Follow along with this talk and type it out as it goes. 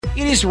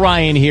It is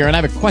Ryan here, and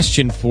I have a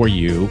question for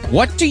you.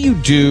 What do you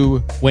do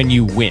when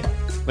you win?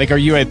 Like, are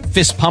you a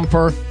fist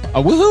pumper,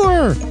 a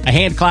woohooer, a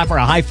hand clapper,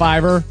 a high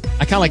fiver?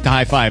 I kind of like the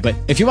high five, but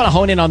if you want to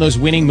hone in on those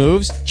winning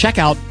moves, check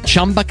out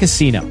Chumba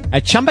Casino.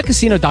 At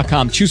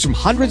ChumbaCasino.com, choose from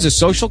hundreds of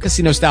social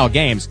casino-style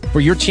games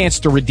for your chance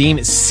to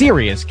redeem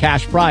serious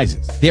cash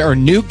prizes. There are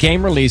new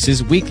game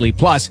releases weekly,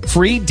 plus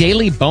free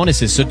daily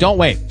bonuses. So don't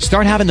wait.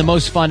 Start having the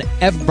most fun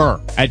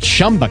ever at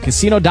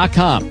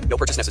ChumbaCasino.com. No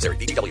purchase necessary.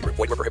 VGW. Void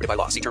where prohibited by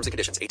law. See terms and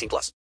conditions. 18+.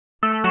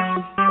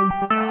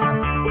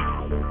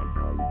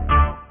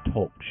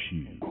 Talk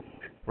show.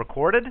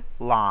 Recorded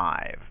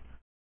live.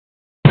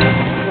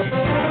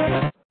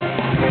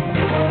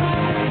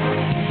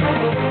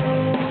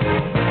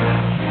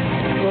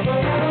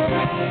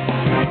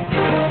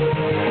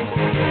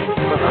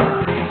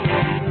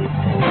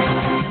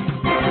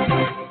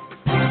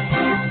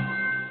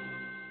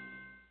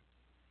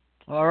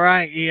 All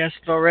right,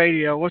 eSFL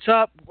Radio. What's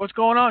up? What's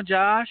going on,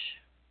 Josh?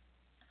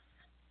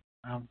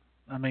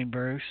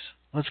 Bruce.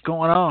 What's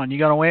going on? You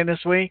gonna win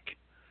this week?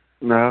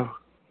 No.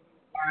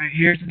 All right,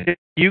 here's the deal.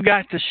 You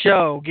got the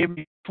show. Give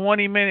me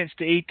 20 minutes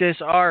to eat this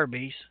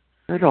Arby's.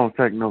 It don't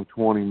take no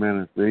 20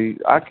 minutes to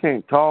eat. I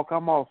can't talk.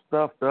 I'm all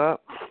stuffed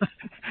up.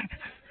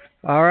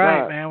 All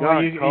right, man.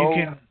 Well, you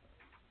can.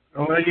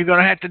 Well, you're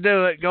gonna have to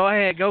do it. Go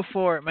ahead. Go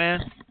for it, man.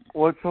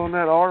 What's on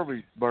that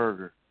Arby's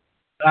burger?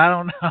 I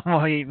don't know. I'm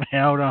gonna eat,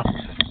 man. Hold on.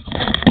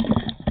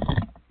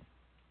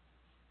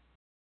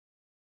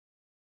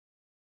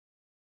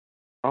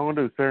 All I'm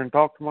gonna do is sit there and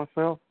talk to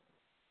myself.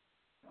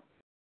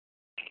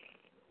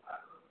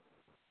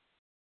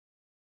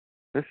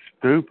 It's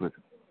stupid.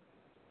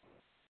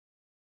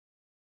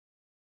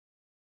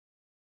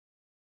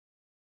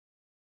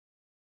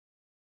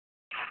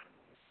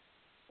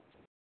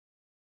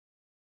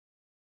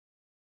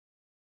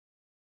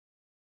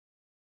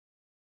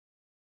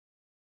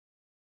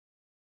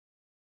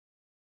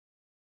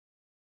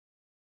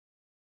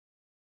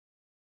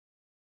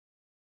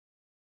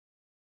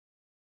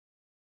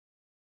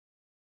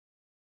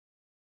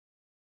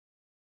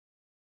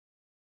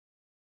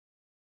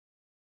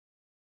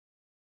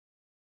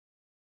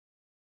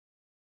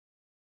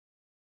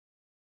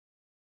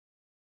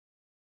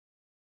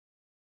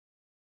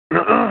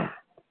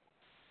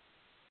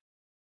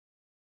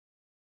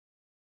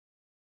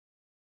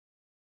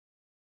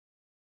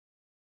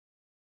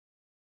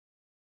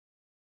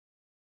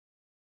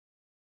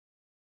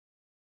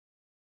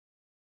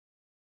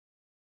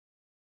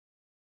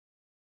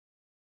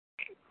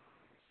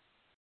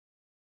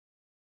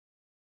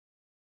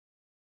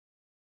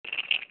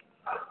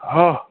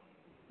 Oh.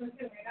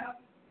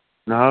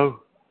 No.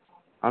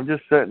 I'm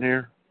just sitting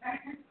here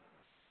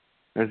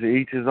as he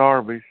eats his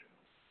Arby's.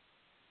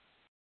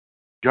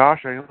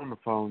 Josh ain't on the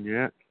phone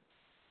yet.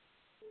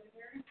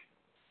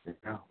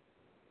 Yeah.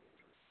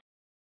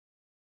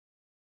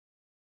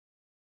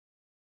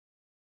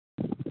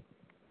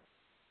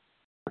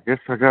 I guess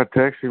I got to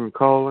text him and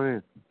call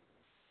in.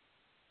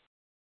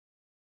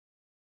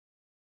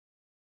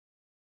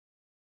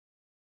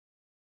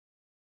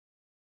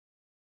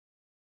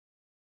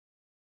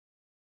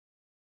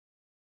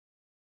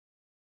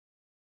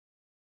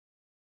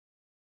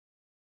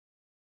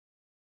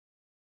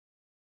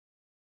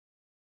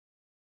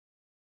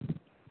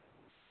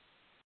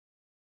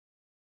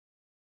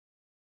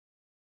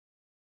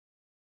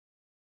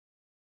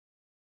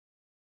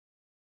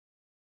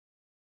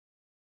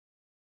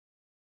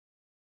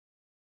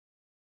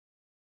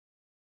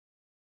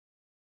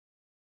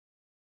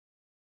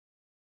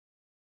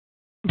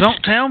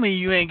 Don't tell me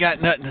you ain't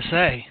got nothing to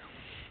say.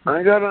 I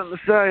ain't got nothing to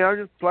say. I'm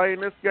just playing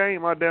this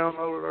game I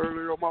downloaded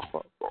earlier on my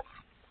phone.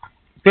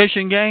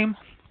 Fishing game?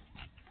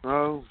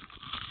 No,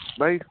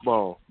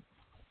 baseball.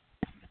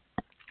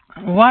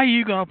 Why are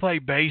you going to play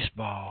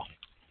baseball?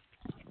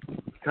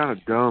 Kind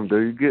of dumb,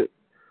 dude. You get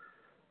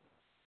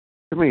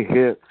too many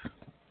hits.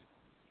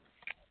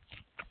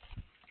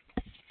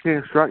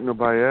 Can't strike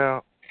nobody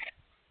out.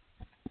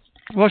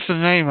 What's the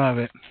name of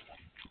it?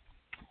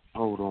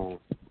 Hold on.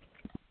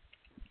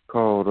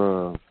 Called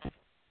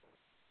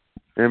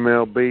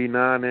MLB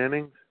 9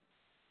 innings.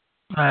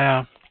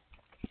 Yeah.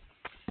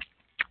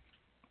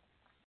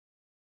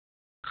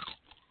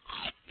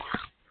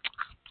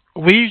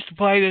 We used to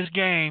play this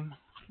game,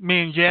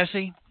 me and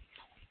Jesse.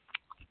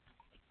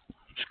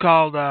 It's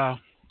called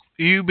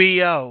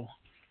UBO.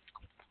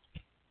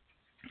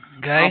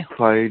 Okay? I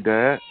played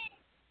that.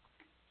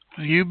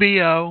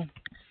 UBO.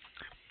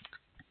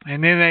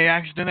 And then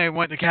they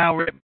went to Cal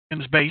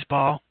Ripken's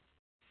baseball.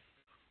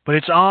 But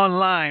it's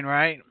online,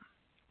 right?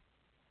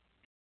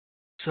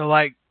 So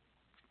it's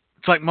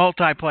like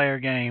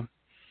multiplayer game.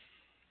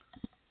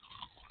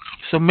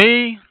 So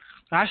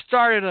I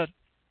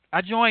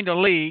joined a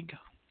league.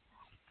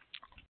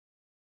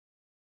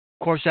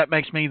 Of course, that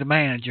makes me the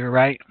manager,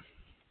 right?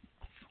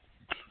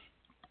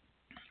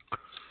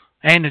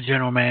 And the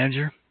general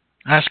manager.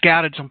 I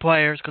scouted some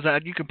players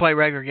because you can play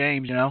regular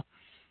games, you know.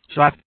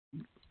 So I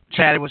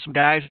chatted with some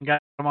guys and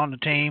got them on the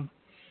team.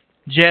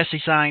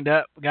 Jesse signed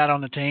up, got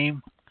on the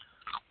team.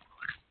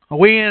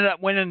 We ended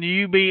up winning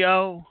the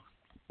UBO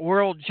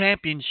World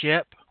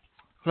Championship,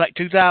 like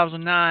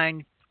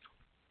 2009.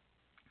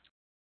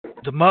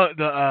 The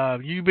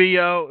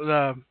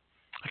UBO,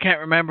 I can't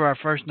remember our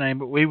first name,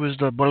 but we was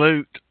the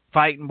Balut,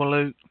 fighting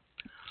Balut.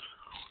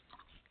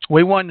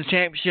 We won the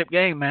championship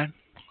game, man.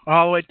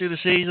 All the way through the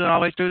season, all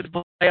the way through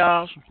the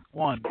playoffs,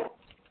 won.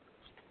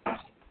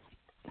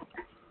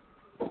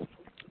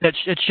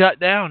 It shut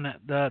down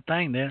the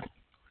thing then.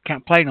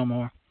 Can't play no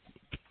more.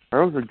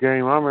 There was a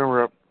game I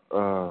remember up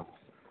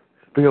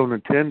Spiel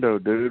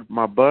Nintendo, dude.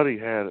 My buddy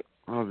had it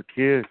when I was a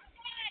kid.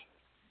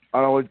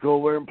 I'd always go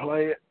over and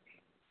play it.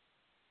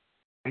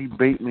 He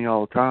beat me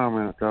all the time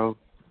in it, though.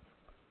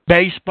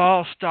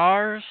 Baseball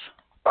Stars?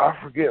 I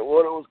forget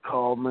what it was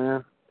called,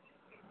 man.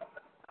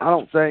 I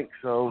don't think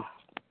so.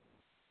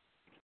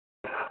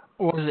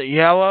 Was it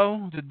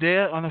yellow, the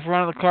disc on the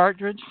front of the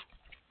cartridge?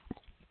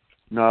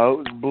 No, it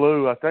was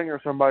blue. I think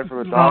there's somebody from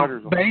the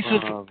Dodgers.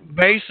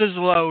 Bases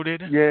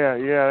loaded. Yeah,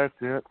 that's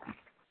it.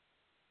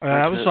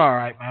 That was all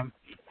right, man.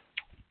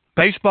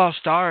 Baseball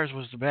Stars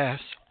was the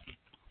best.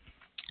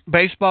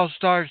 Baseball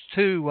Stars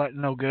 2 wasn't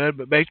no good,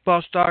 but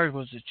Baseball Stars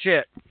was the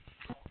shit.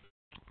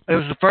 It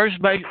was the first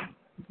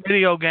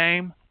video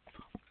game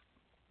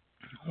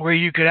where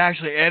you could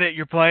actually edit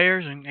your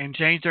players and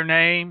change their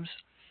names.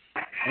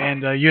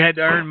 And you had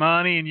to earn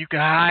money, and you could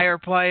hire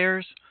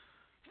players,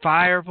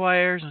 fire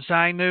players, and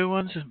sign new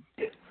ones.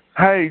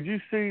 Hey,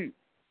 did you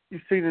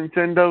see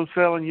Nintendo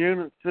selling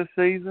units this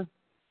season?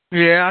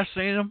 Yeah, I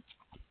seen them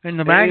in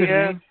the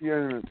magazine. NES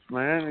units,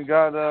 man. It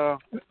got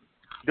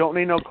don't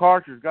need no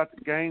cartridge. Got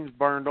the games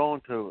burned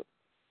onto it.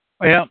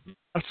 Yeah,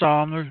 I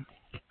saw them.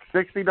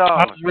 They're $60.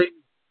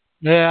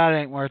 Yeah,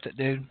 it ain't worth it,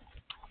 dude.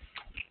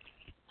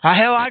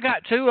 Hell, I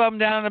got 2 of them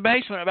down in the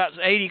basement, about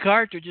 80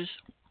 cartridges.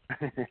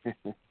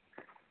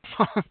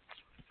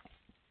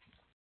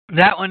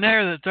 That one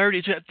there,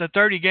 the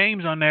 30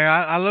 games on there,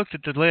 I looked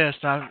at the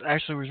list. I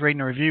actually was reading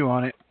a review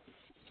on it.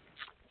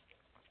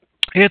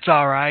 It's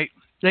all right.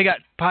 They got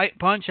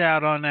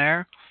Punch-Out on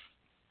there.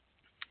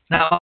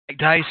 Not like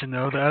Tyson,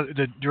 though,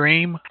 the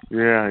Dream.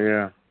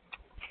 Yeah.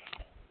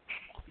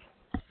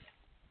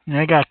 And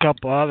they got a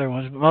couple other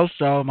ones, but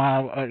most of them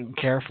I didn't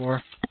care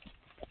for.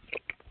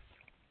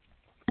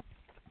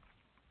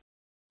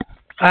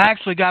 I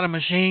actually got a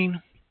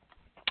machine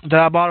that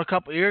I bought a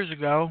couple years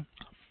ago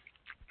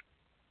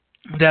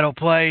that'll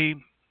play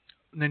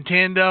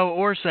Nintendo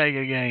or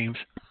Sega games.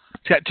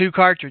 It's got 2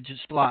 cartridge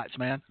slots,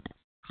 man.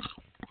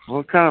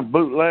 What kind of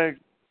bootleg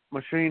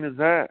machine is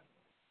that?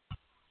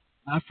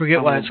 I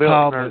forget what it's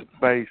called. In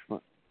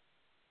basement.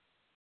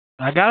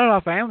 I got it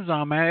off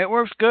Amazon, man. It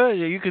works good.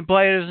 You can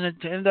play it as a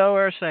Nintendo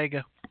or a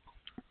Sega.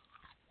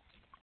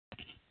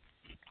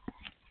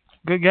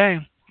 Good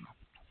game.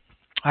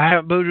 I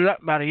haven't booted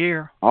up about a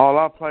year. All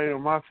I played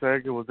on my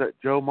Sega was that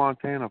Joe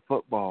Montana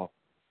football.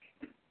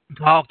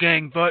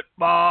 Talking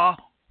football.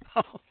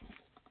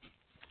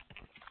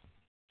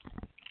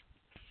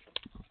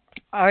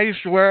 I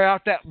used to wear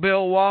out that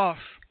Bill Walsh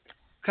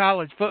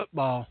college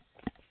football.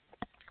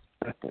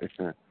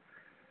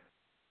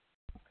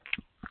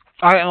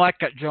 I didn't like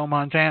that Joe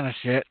Montana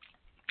shit.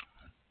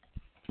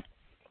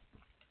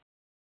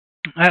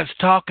 That's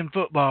Talking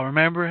Football,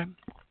 remember him?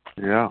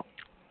 Yeah.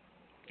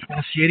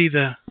 How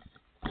shitty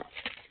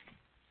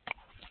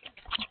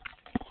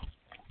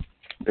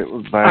It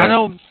was bad. I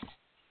know.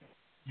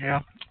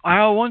 Yeah. I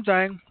know one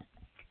thing.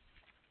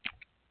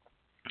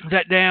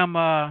 That damn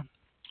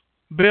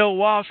Bill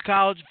Walsh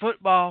college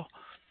football,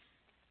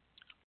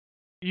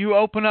 you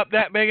open up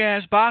that big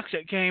ass box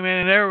that came in,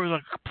 and there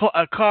was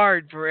a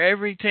card for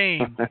every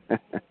team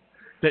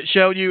that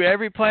showed you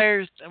every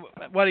player's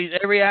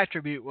every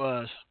attribute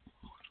was.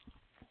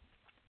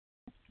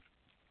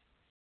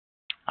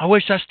 I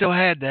wish I still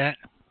had that.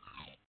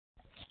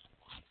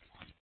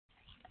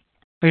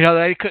 You know,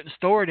 they couldn't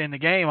store it in the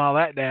game, all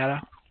that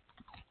data.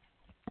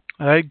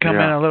 They'd come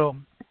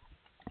in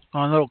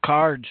on little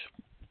cards.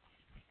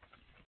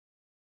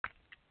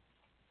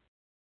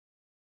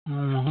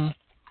 Mm-hmm.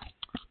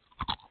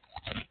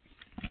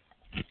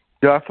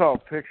 Yeah, I saw a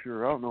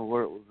picture. I don't know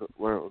where it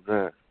was at.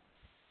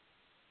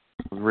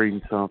 I was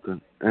reading something,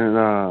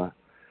 and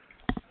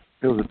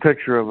it was a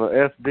picture of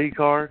a SD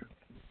card.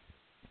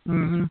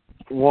 Mm-hmm.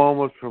 One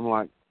was from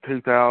like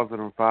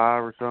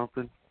 2005 or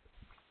something,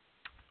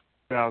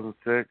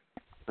 2006,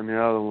 and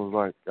the other one was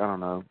like, I don't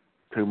know,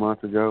 2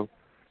 months ago.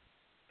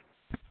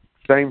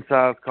 Same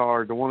size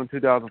card. The one in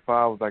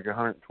 2005 was like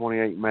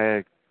 128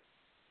 meg,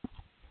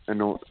 and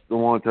the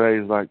one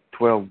today is like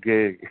 12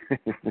 gig.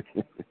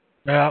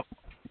 Yeah.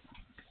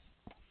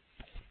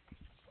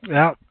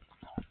 Yeah.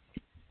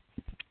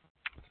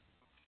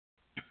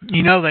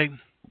 You know, they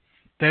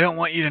don't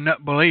want you to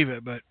not believe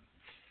it, but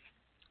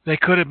they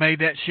could have made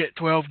that shit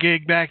 12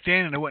 gig back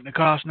then, and it wouldn't have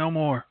cost no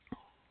more.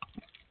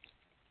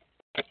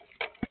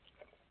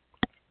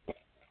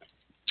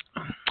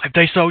 If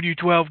they sold you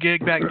 12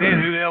 gig back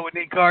then, who the hell would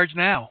need cards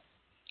now?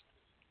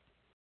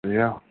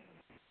 Yeah.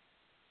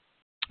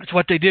 That's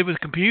what they did with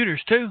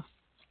computers, too.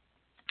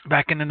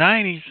 Back in the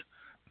 90s,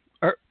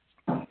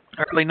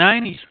 early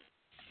 90s.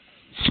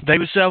 They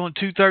were selling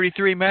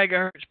 233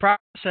 megahertz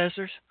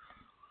processors.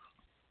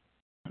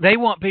 They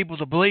want people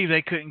to believe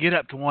they couldn't get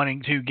up to 1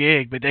 and 2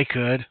 gig, but they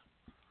could.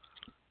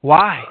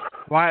 Why?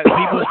 Why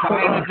people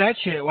paying that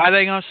shit? Why are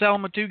they gonna sell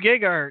them a 2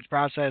 gigahertz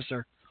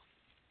processor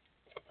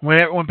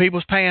when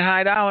people's paying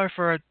high dollar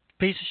for a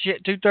piece of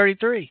shit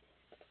 233?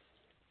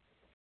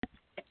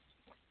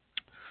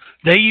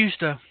 They used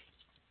to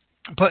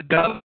put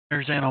governors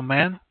in them,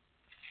 man.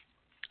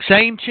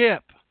 Same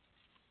chip.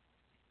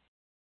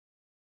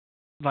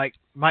 Like,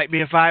 might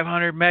be a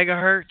 500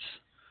 megahertz.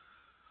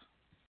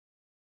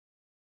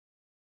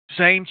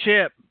 Same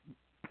chip.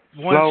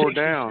 Slower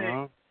down,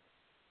 huh?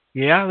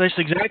 Yeah, this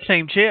exact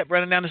same chip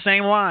running down the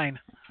same line.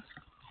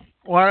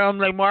 One of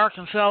them they mark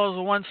and sell as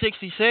a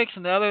 166,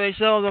 and the other they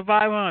sell as a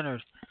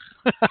 500.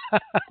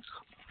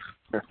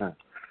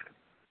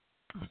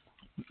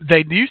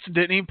 They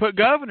didn't even put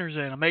governors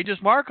in them. They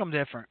just mark them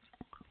different.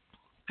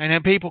 And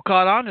then people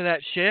caught on to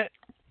that shit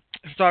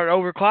and started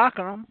overclocking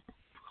them.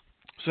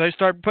 So they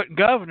started putting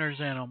governors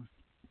in them.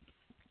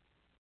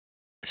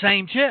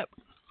 Same chip.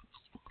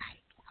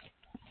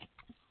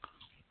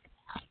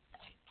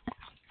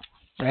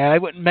 Yeah, they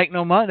wouldn't make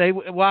no money.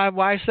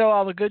 Why sell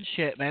all the good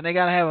shit, man? They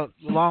gotta have a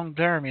long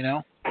term, you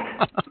know.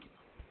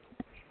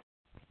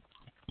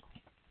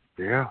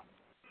 Yeah.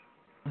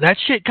 That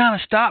shit kind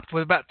of stopped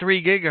with about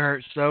 3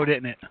 gigahertz, though,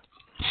 didn't it?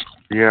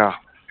 Yeah.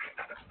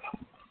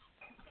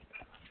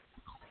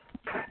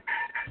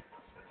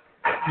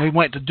 They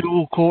went to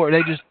dual core.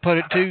 They just put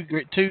it 3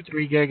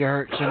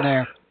 gigahertz in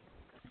there.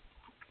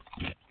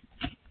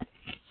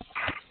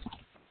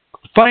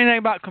 Funny thing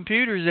about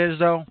computers is,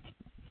 though,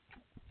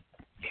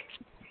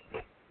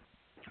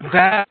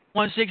 that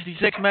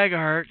 166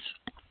 megahertz.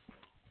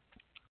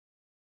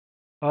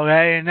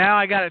 Okay, and now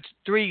I got it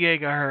 3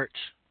 gigahertz.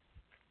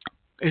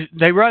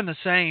 They run the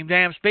same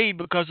damn speed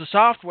because the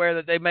software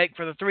that they make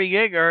for the 3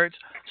 gigahertz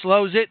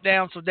slows it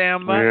down so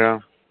damn much. Yeah.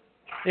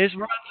 It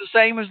runs the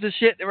same as the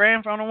shit that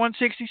ran on a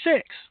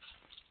 166.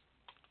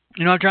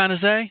 You know what I'm trying to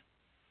say?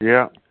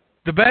 Yeah.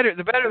 The better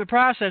the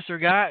processor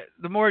got,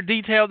 the more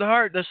detailed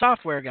the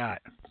software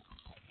got.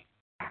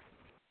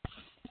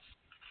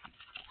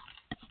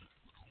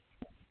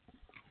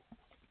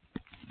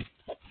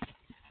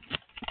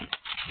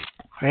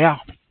 Yeah.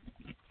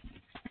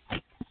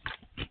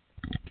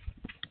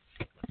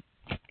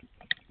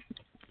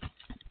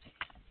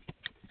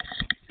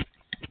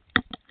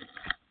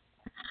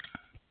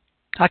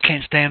 I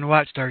can't stand to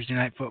watch Thursday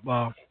night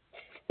football.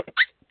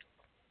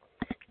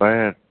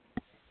 Bad.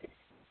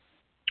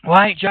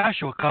 Why ain't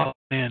Joshua calling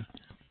in?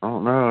 I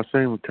don't know. I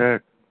seen him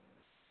text.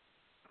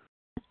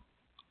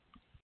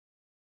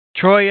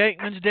 Troy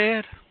Aikman's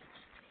dead?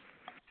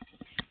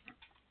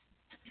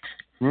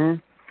 It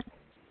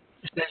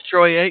says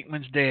Troy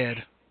Aikman's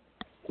dead.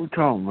 What you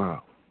talking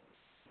about?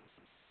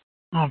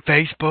 On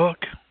Facebook.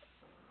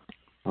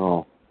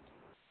 Oh.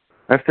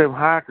 That's them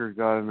hikers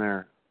got in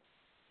there.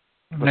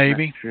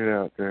 Maybe. Shit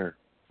out there.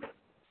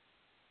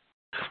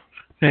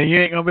 Now,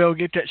 you ain't going to be able to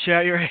get that shit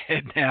out of your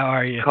head now,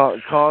 are you?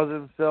 Cause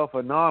himself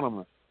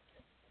anonymous.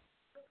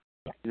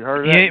 You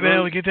heard that? You ain't been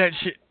able to get that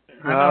shit.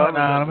 No,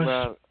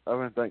 Anonymous. I've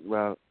been thinking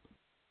about it.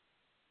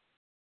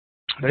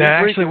 That's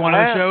actually one of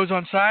the shows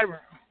on Cyber.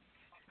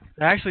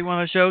 Actually,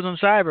 one of the shows on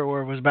Cyber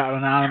where it was about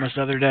Anonymous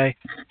the other day.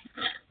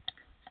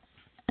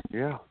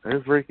 Yeah,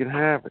 they're freaking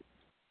havoc.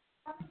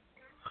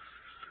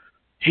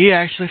 He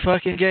actually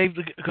fucking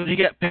because he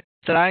got picked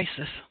at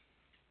ISIS.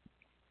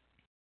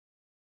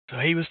 So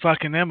he was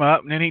fucking them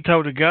up, and then he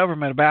told the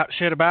government about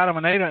him,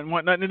 and they didn't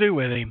want nothing to do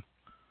with him.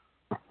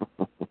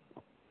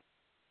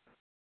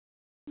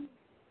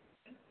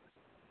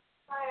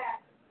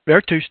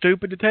 They're too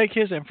stupid to take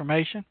his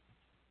information.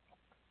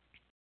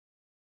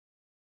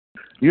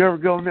 You ever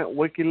go on that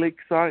WikiLeaks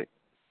site?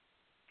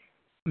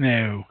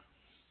 No.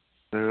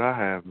 Dude, I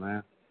have,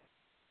 man.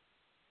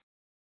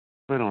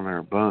 Been on there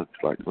a bunch,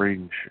 like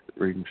reading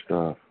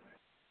stuff.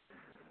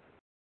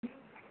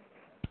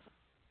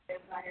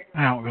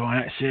 I don't go on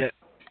that shit.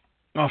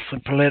 Mostly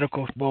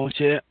political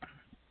bullshit.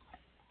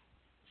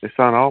 It's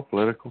not all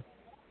political.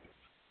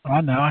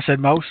 I know. I said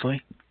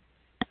mostly.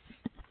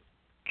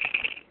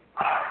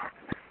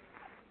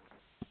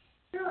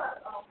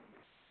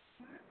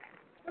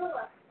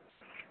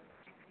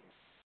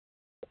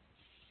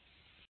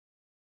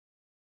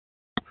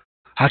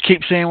 I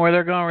keep seeing where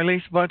they're going to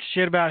release a bunch of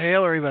shit about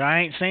Hillary, but I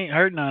ain't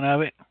heard none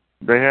of it.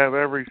 They have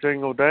every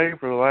single day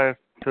for the last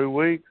 2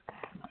 weeks.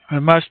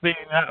 It must be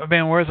not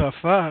been worth a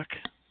fuck.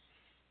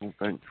 I don't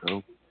think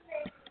so.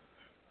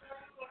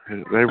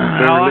 They're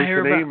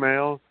releasing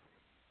emails.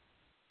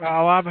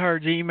 All I've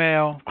heard is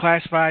email,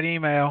 classified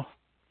email.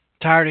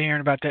 Tired of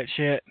hearing about that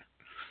shit.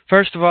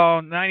 First of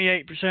all,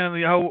 98% of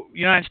the whole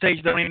United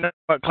States don't even know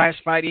what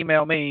classified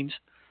email means.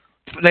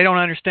 They don't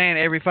understand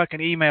every fucking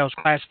email is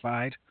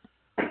classified.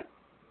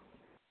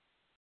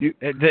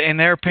 In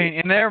their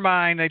opinion, in their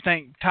mind, they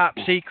think top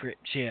secret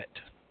shit.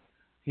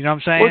 You know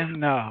what I'm saying?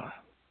 No.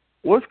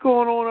 What's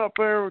going on up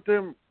there with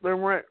them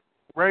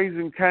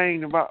raising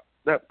Cain about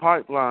that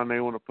pipeline they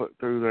want to put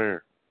through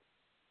there?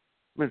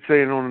 Been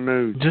seeing on the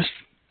news. Just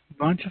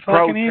Bunch of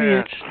fucking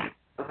idiots.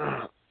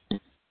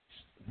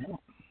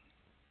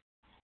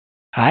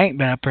 I ain't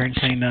been up there and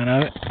seen none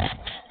of it.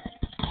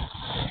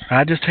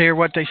 I just hear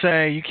what they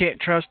say. You can't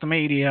trust the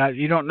media.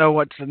 You don't know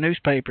what the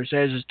newspaper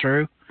says is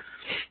true.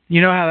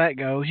 You know how that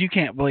goes. You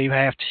can't believe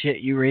half the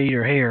shit you read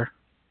or hear.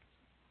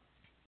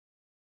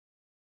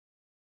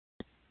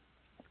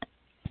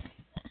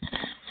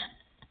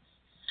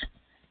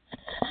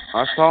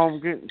 I saw them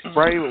getting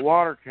sprayed with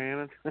water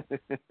cannons.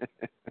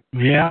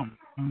 Yeah.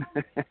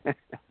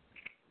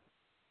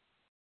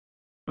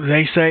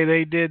 They say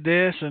they did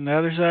this, and the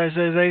other side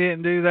says they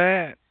didn't do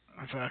that.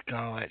 Fuck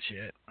all that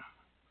shit.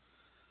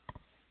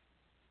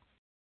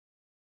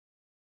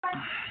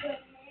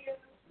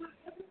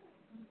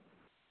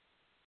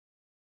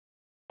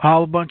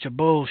 All a bunch of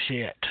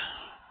bullshit.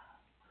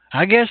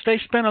 I guess they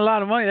spent a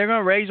lot of money. They're going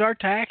to raise our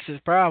taxes,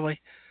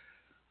 probably.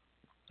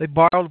 They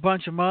borrowed a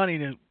bunch of money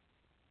to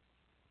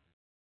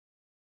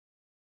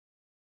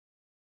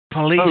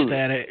police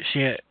that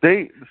shit.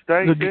 The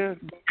state the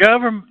did?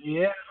 Government,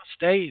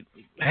 state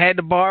had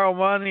to borrow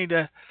money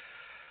to.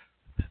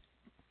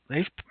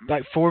 They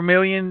like $4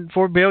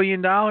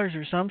 billion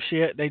or some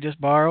shit. They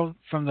just borrowed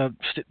from the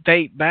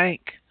state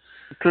bank.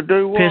 To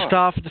do what? Pissed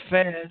off at the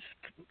feds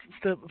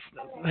to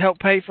help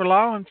pay for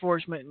law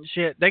enforcement and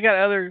shit. They got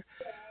other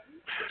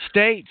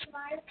states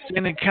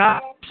sending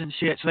cops and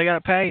shit, so they got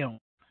to pay them.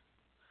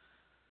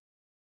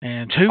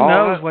 And who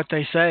knows what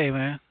they say,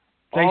 man?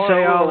 They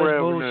say all this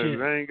bullshit.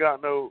 They ain't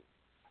got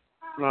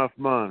enough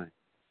money.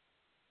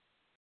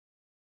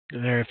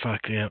 They're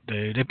fucked up,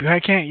 dude. They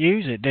can't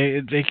use it.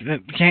 They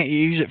can't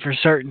use it for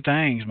certain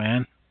things,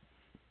 man.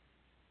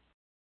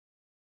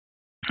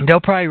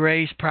 They'll probably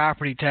raise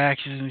property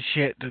taxes and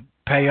shit to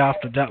pay off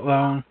the debt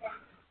loan.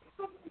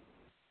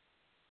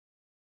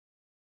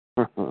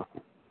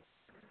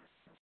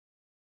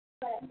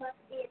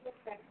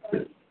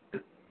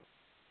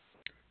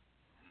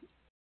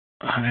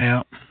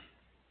 Yeah.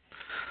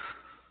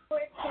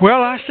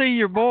 Well, I see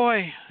your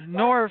boy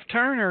Norv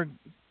Turner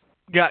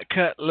got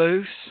cut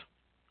loose.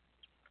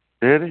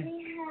 Did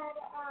he?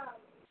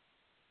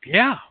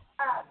 Yeah.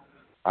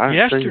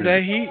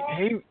 Yesterday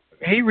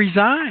he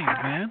resigned,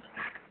 man.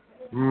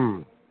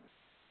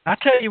 I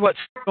tell you what's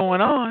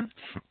going on.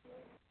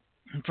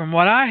 From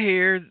what I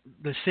hear,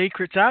 the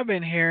secrets I've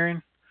been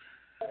hearing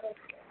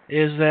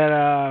is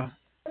that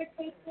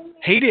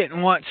he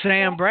didn't want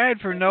Sam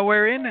Bradford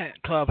nowhere in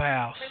that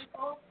clubhouse.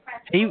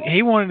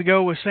 He wanted to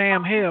go with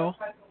Sam Hill.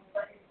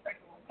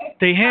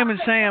 See, him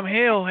and Sam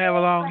Hill have a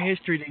long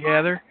history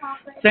together.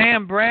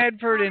 Sam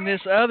Bradford and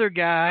this other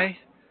guy,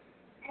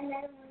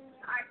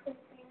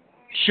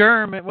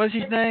 Sherman, what's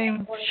his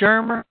name?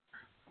 Shermer.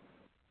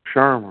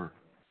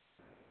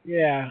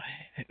 Yeah,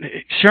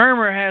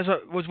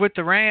 Shermer was with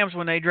the Rams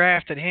when they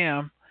drafted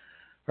him,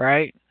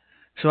 right?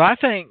 So I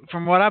think,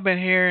 from what I've been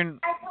hearing,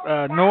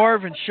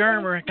 Norv and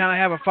Shermer kind of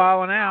have a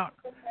falling out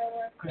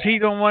because he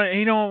don't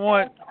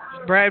want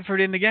Bradford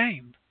in the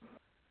game.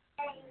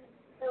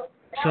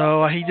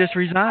 So he just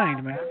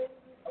resigned, man.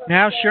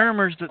 Now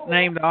Shermer's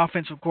named the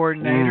offensive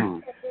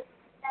coordinator.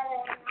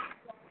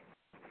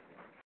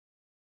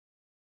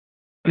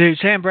 Dude,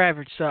 Sam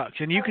Bradford sucks.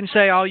 And you can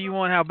say all you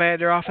want how bad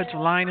their offensive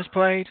line has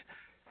played.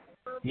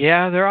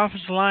 Yeah, their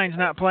offensive line's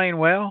not playing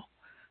well.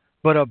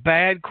 But a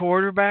bad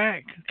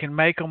quarterback can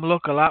make them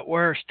look a lot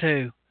worse,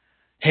 too.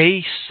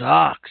 He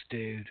sucks,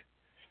 dude.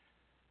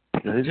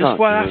 Yeah, just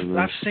what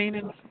I've seen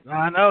him.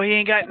 I know he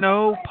ain't got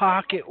no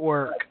pocket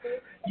work.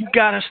 You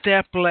got to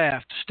step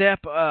left,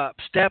 step up,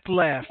 step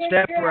left,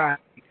 step right.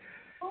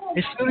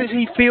 As soon as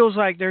he feels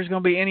like there's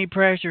going to be any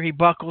pressure, he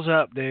buckles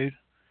up, dude.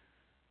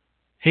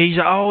 He's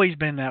always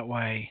been that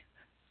way.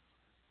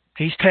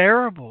 He's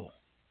terrible.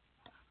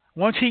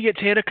 Once he gets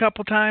hit a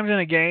couple times in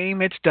a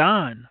game, it's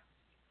done.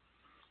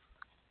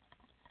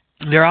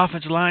 Their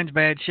offensive line's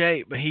bad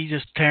shape, but he's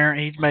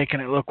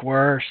making it look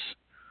worse.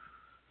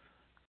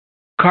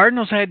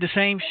 Cardinals had the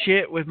same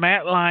shit with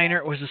Matt Leinart.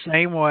 It was the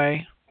same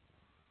way.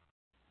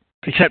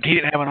 Except he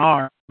didn't have an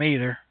arm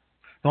either.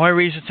 The only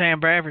reason Sam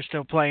Bradford's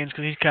still playing is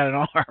because he's got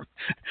an arm.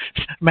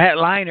 Matt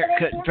Leinart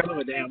couldn't throw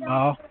a damn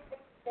ball.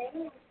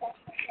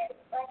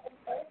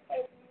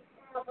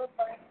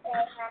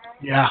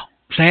 Yeah,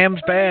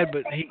 Sam's bad,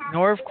 but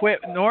Norv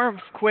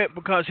quit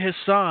because his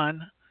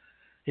son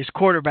is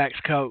quarterback's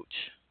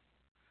coach.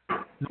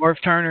 Norv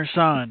Turner's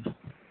son.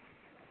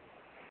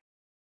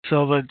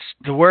 So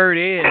the word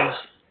is,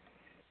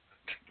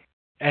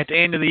 at the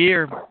end of the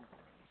year,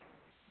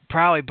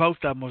 probably both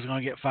of them was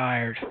going to get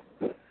fired.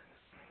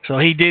 So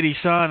he did his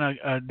son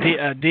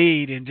a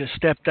deed and just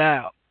stepped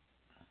out.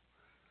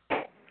 So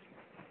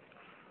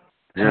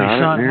his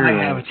son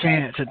might have a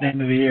chance at the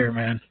end of the year,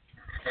 man.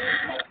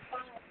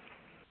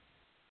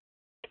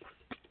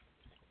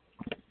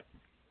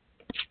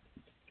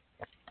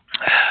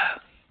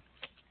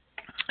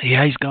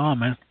 Yeah, he's gone,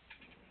 man.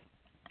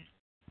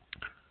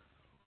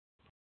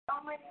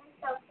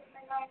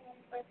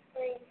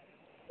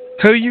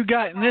 Who you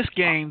got in this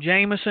game,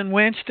 Jameson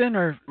Winston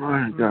or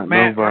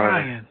Matt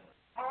Ryan?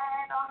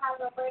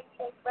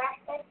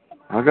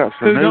 I got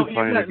some new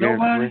playing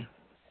against me.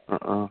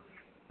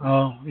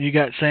 Oh, you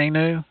got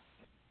Sanu?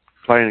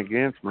 Playing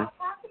against me.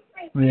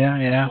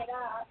 Yeah.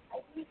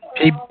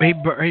 He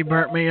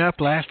burnt me up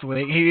last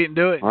week. He didn't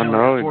do it I until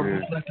know like 4 he did.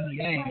 minutes left in the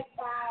game.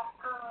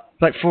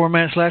 Like 4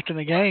 minutes left in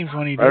the game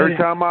when he did Every it.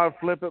 time I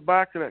flip it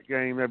back to that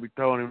game, they'd be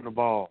throwing him the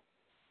ball.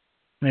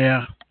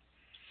 Yeah.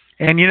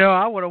 And, you know,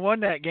 I would have won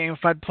that game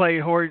if I'd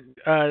played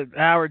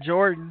Howard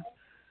Jordan.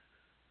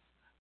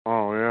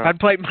 Oh, yeah. If I'd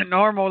played my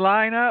normal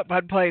lineup,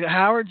 I'd played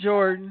Howard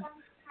Jordan,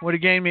 would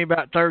have gained me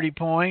about 30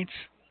 points.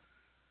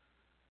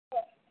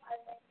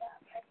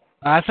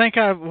 I think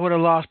I would have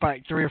lost by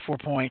like 3 or 4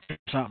 points or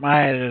something.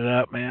 I added it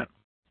up, man.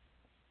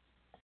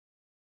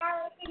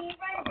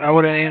 I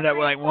would have ended up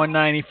with like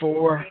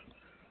 194.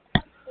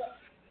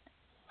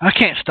 I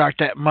can't start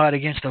that mud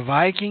against the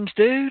Vikings,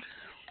 dude.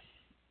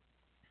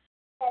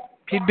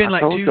 He'd been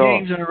like 2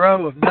 games in a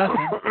row of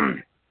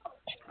nothing.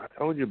 I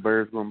told you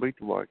Bears going to beat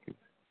the Vikings.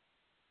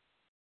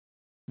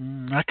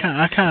 I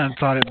kind of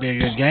thought it'd be a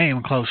good game,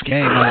 a close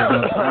game. I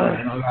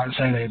didn't know I'd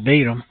say they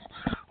beat them.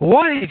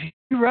 What have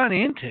you run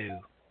into?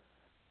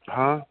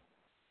 Huh?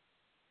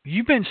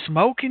 You been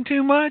smoking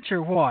too much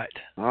or what?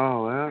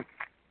 Oh, well,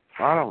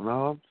 I don't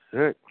know. I'm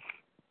sick.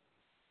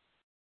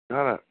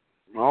 Got it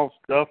all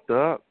stuffed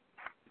up.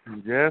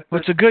 Yes.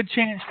 Well, it's a good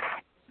chance.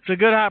 It's a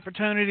good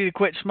opportunity to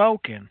quit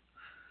smoking.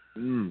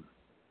 Mm.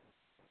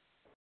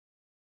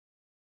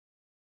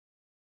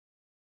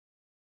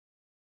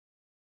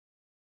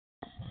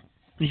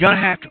 You're going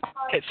to have to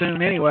quit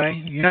soon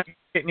anyway. You're not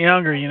getting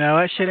younger, you know.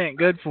 That shit ain't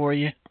good for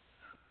you.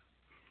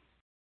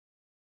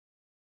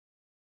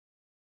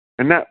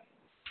 And that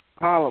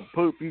pile of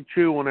poop you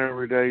chew on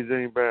every day is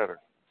any better.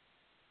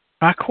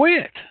 I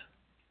quit.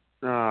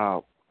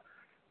 No.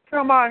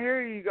 Come out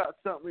here, you got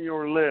something in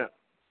your lip.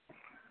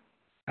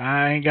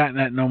 I ain't got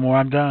that no more.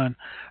 I'm done.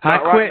 Not I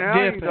quit right now,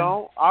 dipping. You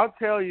don't. I'll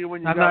tell you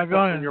when you I'm got not something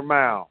gonna. in your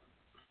mouth.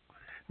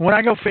 When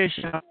I go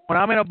fishing, when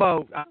I'm in a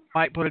boat, I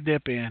might put a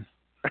dip in.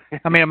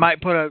 I mean, I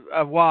might put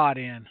a wad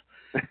in.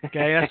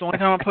 Okay, that's the only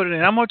time I put it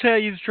in. I'm gonna tell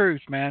you the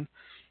truth, man.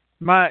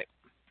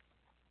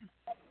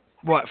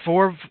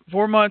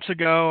 Four months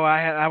ago,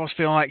 I was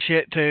feeling like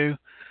shit too,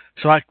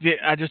 so I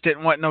just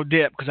didn't want no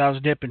dip because I was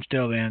dipping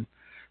still then.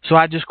 So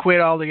I just quit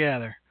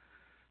altogether.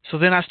 So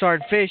then I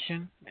started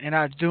fishing, and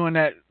I was doing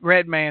that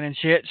red man and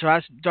shit. So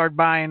I started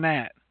buying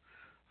that.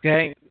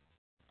 Okay,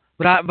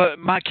 but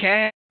my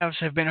calves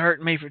have been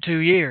hurting me for 2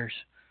 years.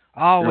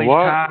 Always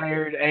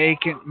tired,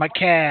 aching. My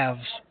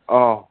calves.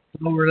 Oh.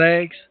 Lower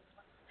legs.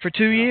 For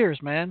 2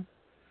 years, man.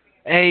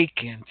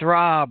 Aching,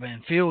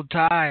 throbbing, feel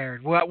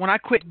tired. Well, when I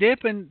quit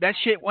dipping, that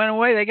shit went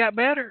away. They got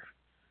better.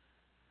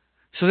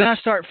 So then I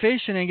start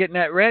fishing and getting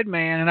that red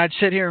man, and I'd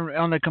sit here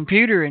on the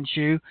computer and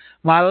chew.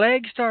 My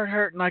legs start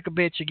hurting like a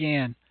bitch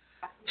again.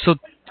 So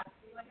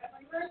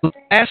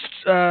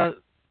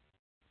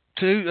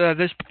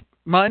this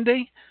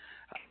Monday,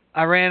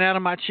 I ran out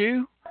of my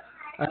chew.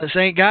 I just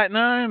ain't got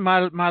none.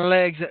 My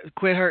legs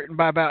quit hurting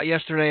by about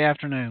yesterday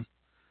afternoon.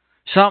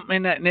 Something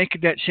in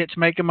that shit's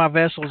making my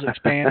vessels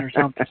expand or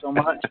something so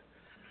much.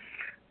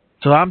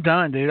 So I'm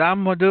done, dude.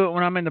 I'm going to do it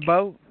when I'm in the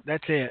boat.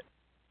 That's it.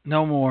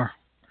 No more.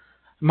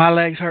 My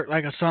legs hurt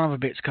like a son of a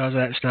bitch because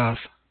of that stuff.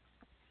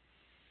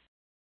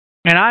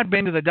 And I'd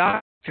been to the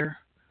doctor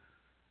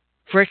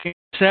freaking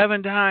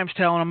 7 times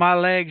telling them my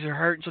legs are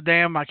hurting so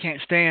damn I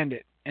can't stand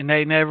it. And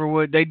they never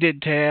would. They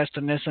did tests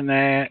and this and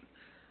that.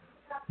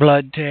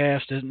 Blood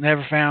test.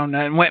 Never found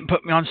that. And went and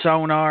put me on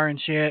sonar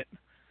and shit.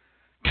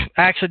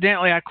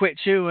 Accidentally, I quit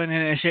chewing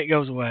and the shit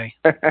goes away.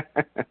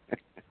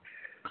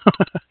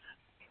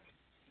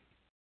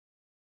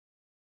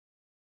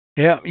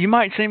 Yeah, you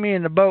might see me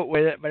in the boat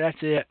with it, but that's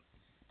it.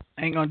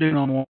 Ain't gonna do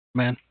no more,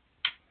 man.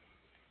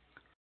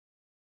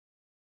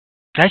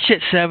 That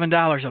shit's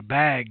 $7 a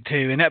bag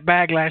too, and that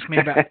bag lasts me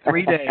about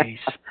 3 days.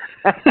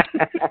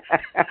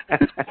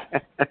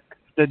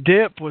 The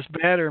dip was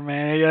better,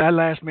 man. That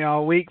lasts me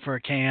all week for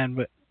a can,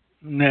 but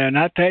no,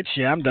 not that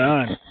shit. I'm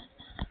done.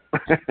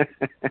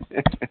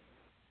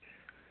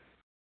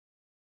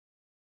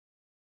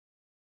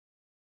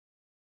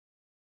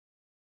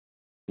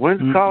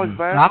 When's college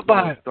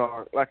basketball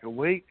start? Like a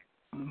week?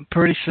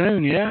 Pretty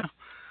soon, yeah.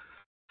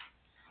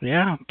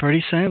 Yeah,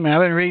 pretty soon.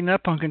 I've been reading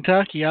up on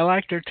Kentucky. I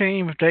like their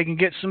team if they can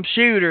get some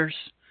shooters.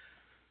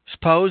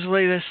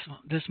 Supposedly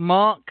this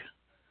Monk,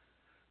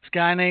 this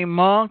guy named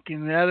Monk,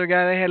 and the other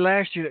guy they had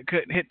last year that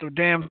couldn't hit the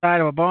damn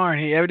side of a barn.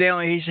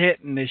 He's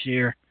hitting this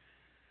year.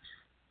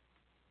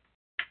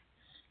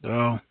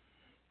 So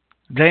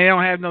they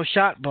don't have no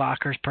shot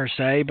blockers per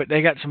se, but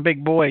they got some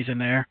big boys in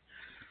there.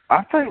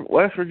 I think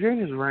West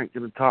Virginia's ranked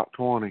in the top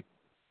 20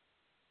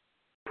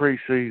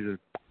 preseason.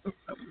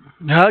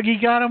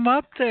 Huggy got them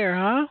up there,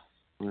 huh?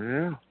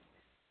 Yeah.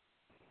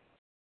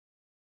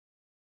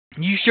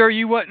 You sure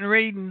you wasn't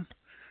reading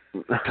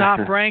top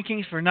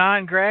rankings for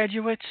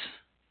non-graduates?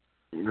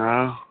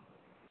 No.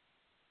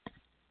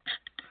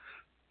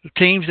 The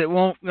teams that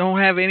don't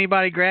have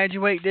anybody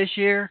graduate this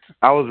year?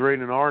 I was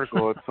reading an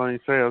article. It's funny you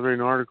say. I was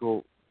reading an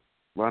article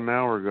about an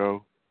hour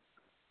ago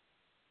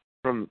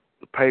from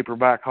the paper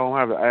back home.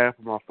 I have the app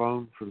on my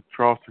phone for the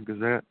Charleston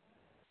Gazette.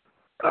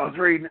 I was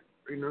reading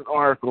an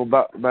article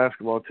about the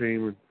basketball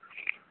team, and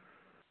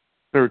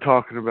they were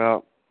talking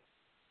about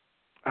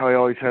how he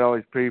always had all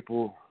these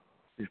people,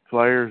 these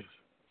players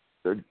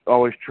that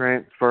always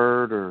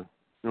transferred or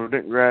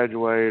didn't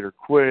graduate or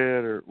quit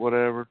or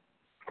whatever.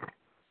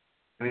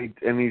 And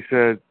he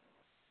said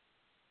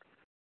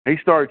he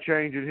started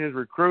changing his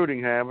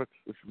recruiting habits.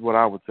 This is what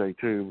I would say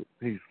too.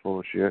 He's full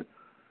of shit.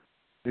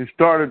 He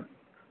started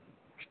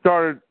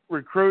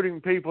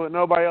recruiting people that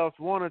nobody else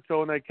wanted, so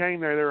when they came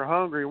there, they were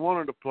hungry and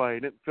wanted to play,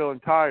 didn't feel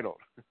entitled.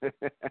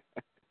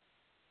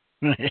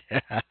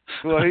 Yeah.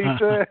 Well, he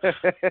said.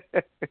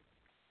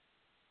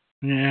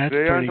 Yeah, that's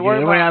They don't have pretty to worry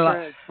good. about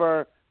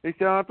transfer. He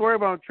said, I don't have to worry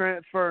about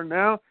transfer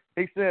now.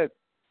 He said,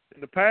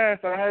 in the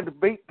past, I had to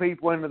beat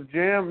people into the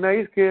gym. Now,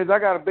 these kids, I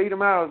got to beat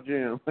them out of the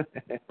gym.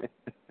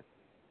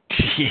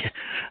 Yeah.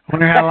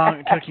 Wonder how long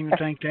it took him to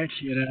think that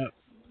shit up.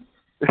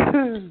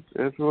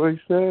 That's what he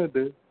said,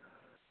 dude.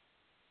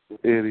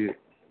 Idiot.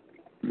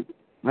 I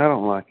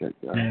don't like that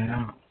guy.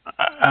 Yeah,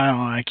 I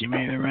don't like him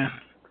either, man.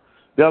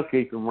 They'll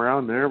keep him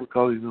around there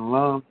because he's an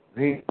alum.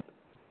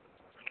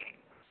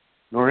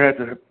 Nor have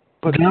to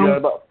put together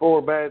about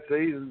 4 bad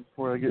seasons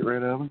before they get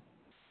rid of him.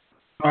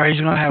 Or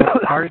he's going to have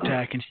a heart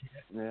attack and shit.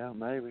 Yeah,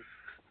 maybe.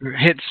 Or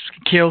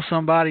kill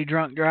somebody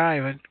drunk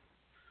driving.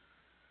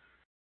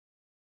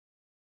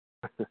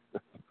 I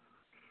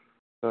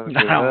don't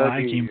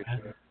like him.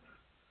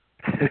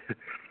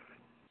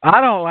 I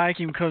don't like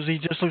him because he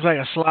just looks like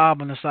a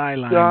slob on the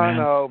sideline, man. I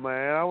know,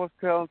 man. I was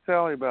telling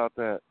you about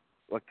that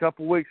a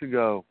couple weeks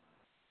ago.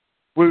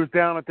 We was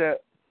down at that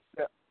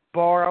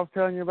bar I was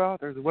telling you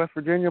about. There's a West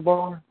Virginia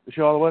bar. They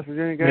show all the West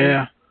Virginia games.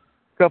 Yeah.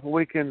 A couple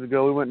weekends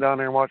ago, we went down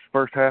there and watched the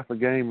first half of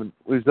the game, and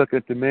we was looking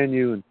at the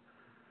menu, and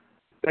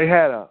they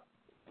had a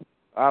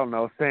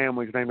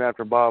sandwich named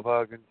after Bob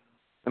Huggins.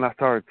 And I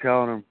started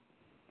telling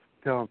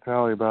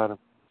Tally about him.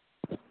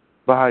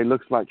 About how he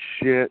looks like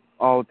shit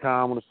all the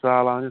time on the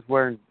sideline, just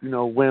wearing,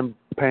 wind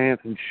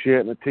pants and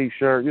shit and a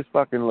T-shirt. Just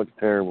fucking looks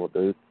terrible,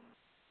 dude.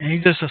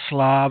 He's just a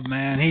slob,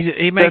 man.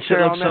 He makes it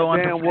look so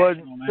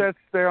unprofessional, man. Sits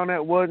there on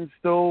that wooden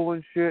stool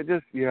and shit.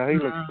 Just, he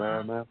looks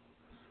bad, man.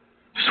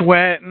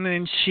 Sweating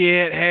and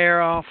shit,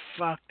 hair all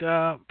fucked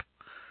up.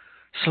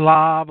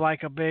 Slob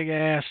like a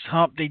big-ass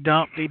Humpty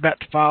Dumpty about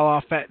to fall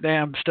off that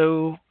damn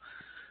stool.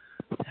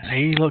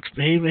 He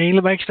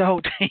makes the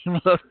whole team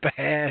look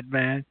bad,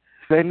 man.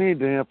 They need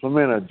to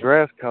implement a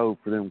dress code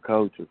for them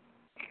coaches.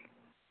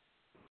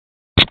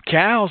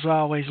 Cal's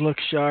always look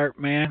sharp,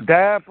 man.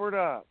 Dappered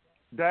up.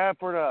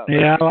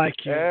 Yeah, I like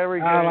it.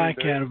 I like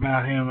that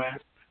about him, man.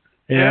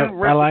 Yeah,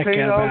 I like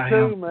that about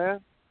him.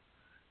 Man.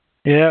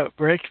 Yeah,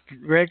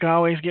 Rick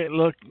always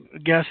look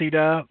gussied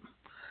up.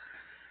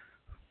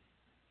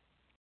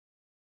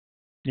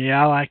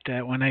 Yeah, I like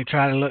that when they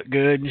try to look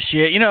good and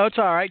shit. It's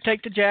all right.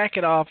 Take the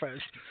jacket off.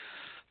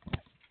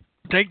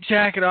 Take the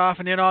jacket off,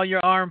 and then all your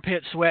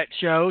armpit sweat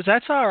shows.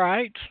 That's all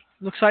right.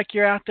 Looks like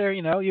you're out there,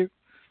 you're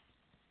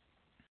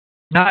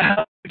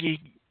not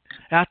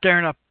out there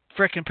in a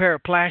frickin' pair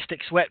of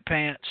plastic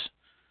sweatpants.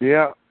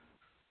 Yeah.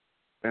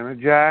 And a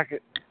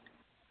jacket.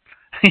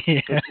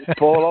 Yeah.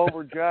 Pull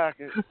over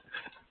jacket.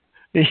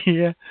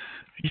 Yeah.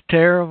 He's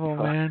terrible,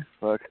 man.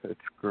 Fuck that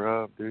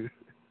scrub, dude.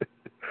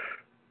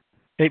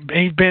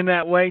 He's been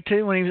that way,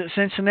 too. When he was at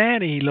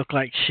Cincinnati, he looked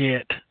like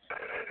shit.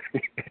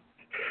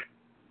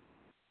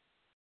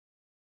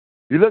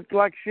 You look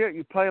like shit,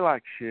 you play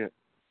like shit.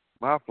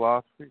 My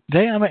philosophy. He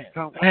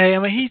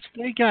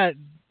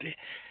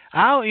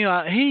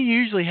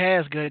usually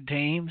has good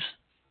teams.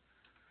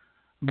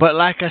 But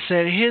like I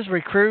said, his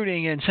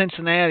recruiting in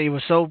Cincinnati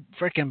was so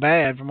freaking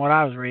bad from what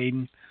I was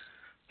reading.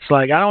 It's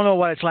like, I don't know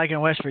what it's like in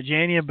West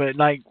Virginia, but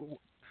like,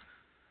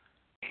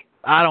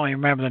 I don't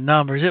even remember the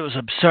numbers. It was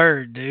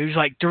absurd, dude. It was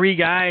like 3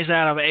 guys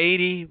out of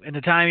 80 in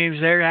the time he was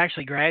there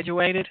actually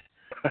graduated.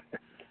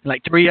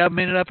 Like 3 of them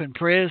ended up in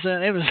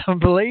prison. It was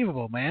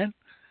unbelievable, man.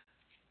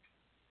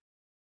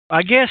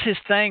 I guess his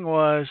thing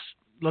was,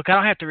 look, I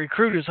don't have to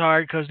recruit as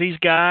hard because these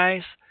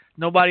guys,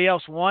 nobody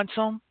else wants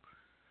them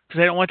because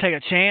they don't want to take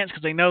a chance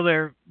because they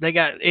know they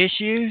got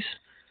issues.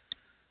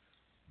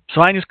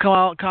 So I can just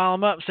call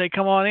them up and say,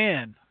 come on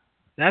in.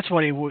 That's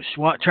what he was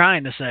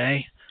trying to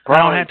say.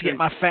 Probably. I don't have to get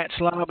my fat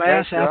slob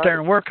ass out there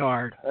and work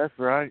hard. That's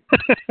right.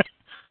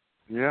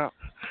 Yeah.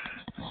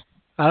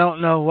 I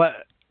don't know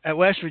what at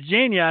West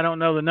Virginia. I don't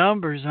know the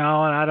numbers and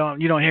all,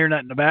 and you don't hear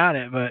nothing about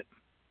it. But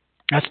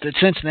at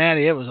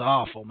Cincinnati, it was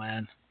awful,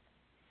 man.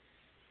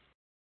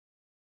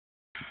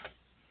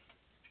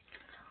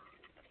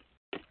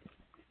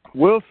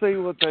 We'll see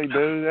what they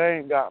do. They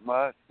ain't got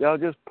much. They'll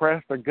just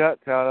press their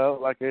guts out of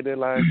it like they did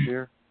last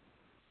year.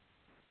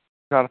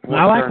 I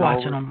like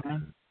watching them,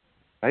 man.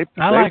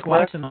 I like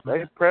watching them.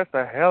 They pressed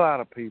the hell out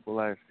of people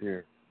last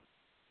year.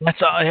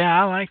 That's all.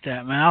 Yeah, I like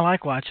that, man. I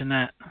like watching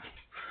that.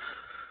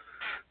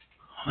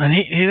 And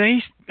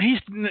he's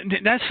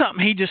that's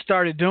something he just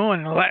started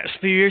doing in the last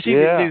few years. He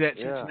didn't do that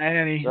in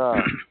Cincinnati.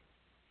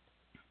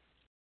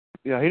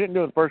 Yeah, he didn't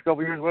do it the first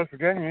couple of years in West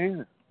Virginia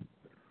either.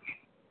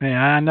 Yeah,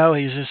 I know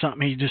he's just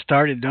something he just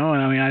started doing.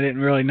 I mean, I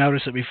didn't really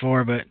notice it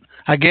before, but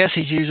I guess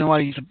he's using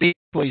the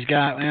people he's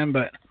got, man.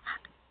 But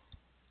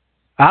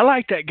I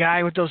like that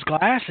guy with those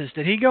glasses.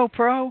 Did he go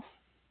pro?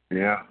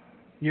 Yeah.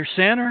 Your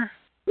center?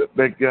 That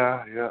big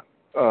guy, yeah.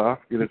 I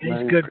forget his He's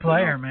name. a good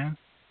player, man.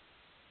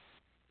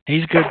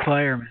 He's a good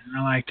player, man.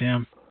 I liked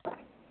him.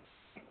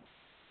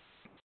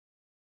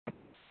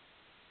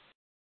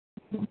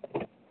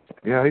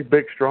 Yeah, he's a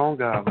big, strong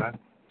guy, man.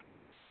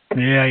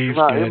 Yeah, he's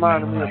good. He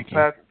reminded man. me I of like him.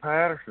 Patrick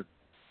Patterson.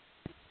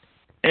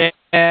 Yeah,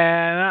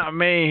 not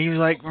me. He was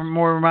like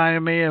more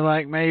reminded me of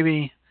like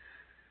maybe,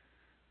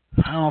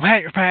 I don't know,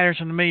 Patrick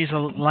Patterson to me is a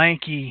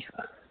lanky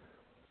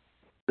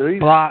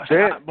shot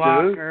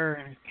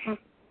blocker.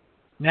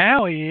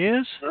 Now he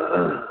is.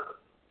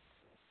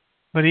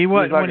 But he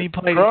wasn't when he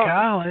played in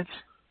college.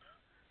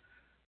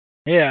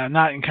 Yeah,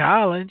 not in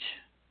college.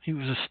 He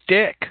was a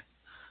stick.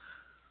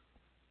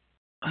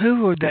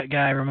 Who would that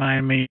guy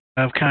remind me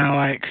of? Kind of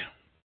like,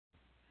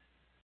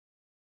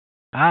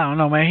 I don't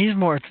know, man. He's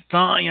more,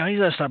 he's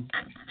just a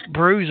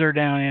bruiser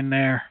down in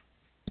there.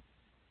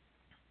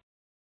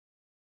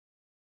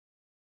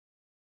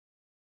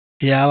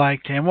 Yeah, I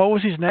liked him. What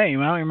was his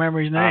name? I don't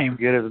remember his name. I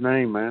forget his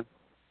name, man.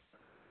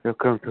 He'll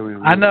come to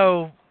me. I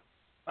know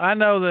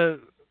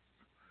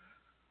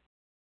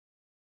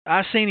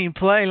I seen him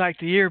play like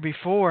the year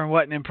before and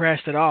wasn't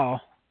impressed at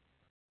all.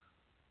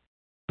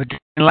 But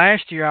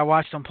last year I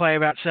watched him play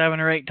about 7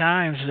 or 8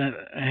 times, and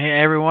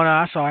every one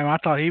I saw him, I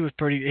thought he was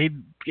pretty.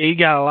 He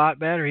got a lot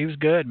better. He was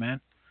good, man.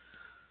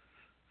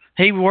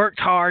 He worked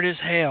hard as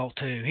hell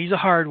too. He's a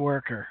hard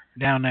worker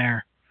down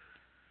there.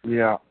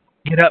 Yeah.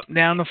 Get up and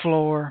down the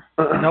floor,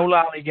 no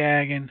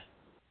lollygagging.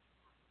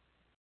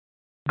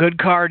 Good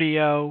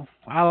cardio.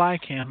 I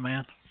like him,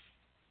 man.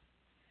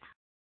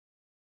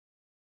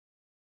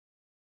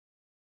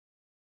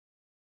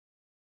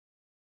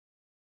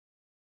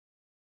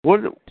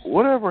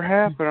 Whatever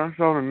happened? I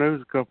saw in the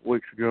news a couple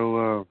weeks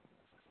ago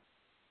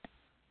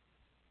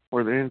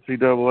where the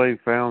NCAA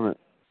found that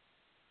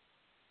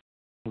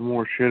some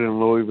more shit in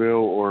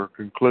Louisville, or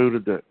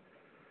concluded that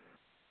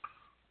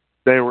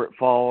they were at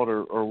fault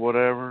or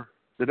whatever.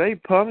 Did they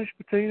punish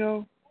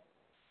Patino?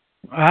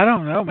 I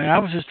don't know, man. I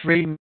was just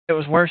reading it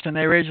was worse than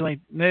they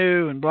originally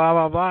knew and blah,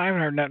 blah, blah. I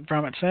haven't heard nothing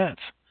from it since.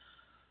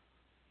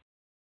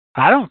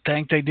 I don't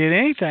think they did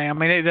anything. I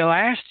mean, the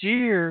last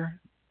year,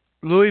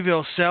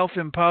 Louisville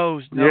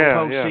self-imposed no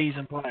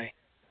postseason play.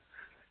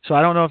 So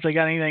I don't know if they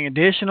got anything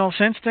additional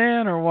since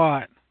then or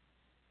what.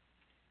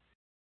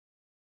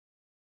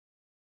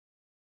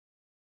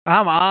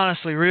 I'm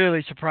honestly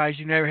really surprised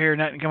you never hear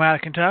nothing come out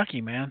of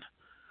Kentucky, man.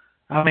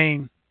 I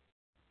mean,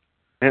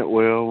 it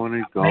will when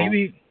he's gone.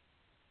 Maybe.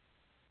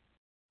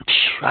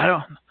 I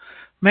don't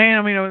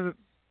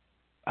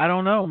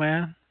know,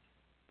 man.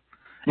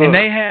 Look, and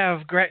they have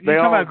you talking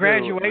about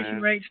graduation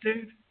rates,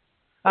 dude?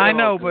 I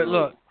know, but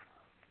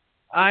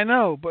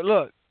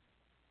look,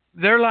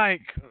 they're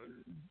like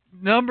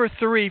number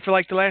 3 for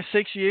like the last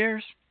 6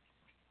 years.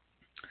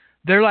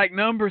 They're like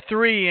number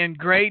 3 in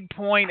grade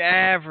point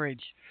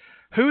average.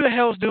 Who the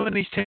hell's doing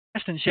these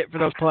tests and shit for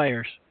those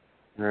players?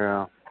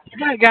 Yeah. You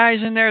got guys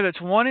in there that's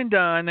one and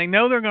done. They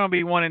know they're going to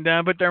be one and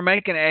done, but they're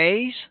making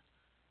A's.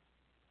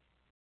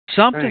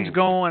 Something's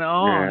going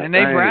on, and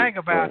they brag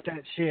about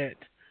that shit.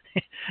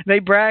 They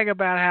brag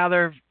about how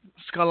they're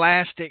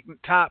scholastic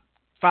top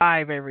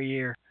 5 every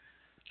year.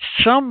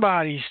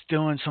 Somebody's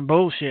doing some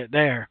bullshit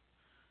there.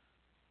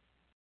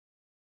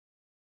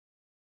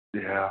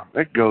 Yeah,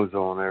 it goes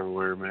on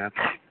everywhere, man.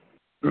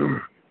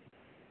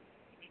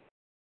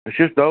 It's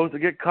just those that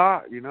get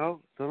caught, you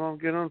know. Some of them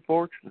get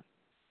unfortunate.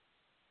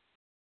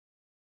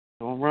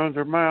 Someone runs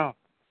their mouth.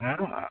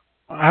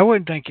 I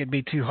wouldn't think it'd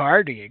be too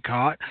hard to get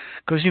caught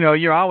because, you know,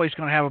 you're always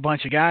going to have a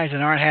bunch of guys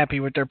that aren't happy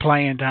with their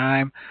playing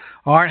time,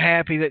 aren't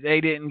happy that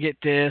they didn't get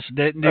this,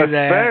 didn't do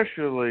that.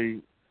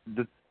 Especially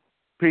the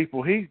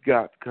people he's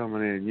got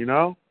coming in, you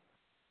know?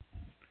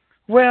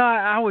 Well,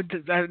 I would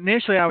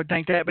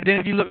think that, but then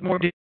if you look more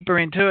deeper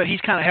into it,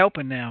 he's kind of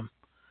helping them.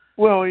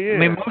 Well, yeah. I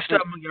mean, most of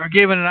them are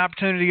given an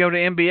opportunity to go to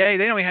NBA.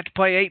 They don't even have to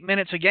play 8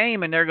 minutes a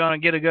game, and they're going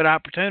to get a good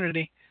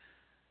opportunity.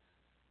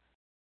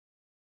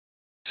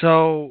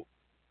 So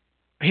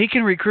he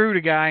can recruit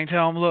a guy and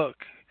tell him, look,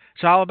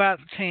 it's all about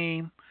the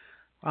team.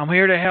 I'm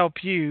here to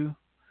help you.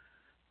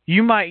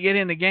 You might get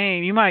in the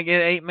game. You might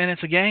get 8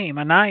 minutes a game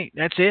a night.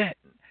 That's it.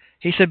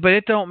 He said, but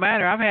it don't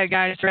matter. I've had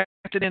guys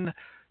drafted in the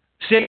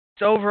 6th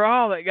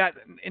overall that got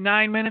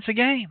 9 minutes a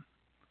game.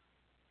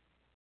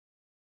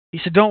 He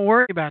said, don't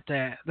worry about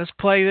that. Let's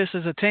play this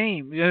as a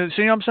team. You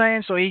see what I'm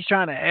saying? So he's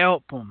trying to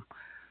help them.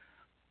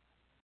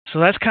 So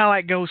that's kind of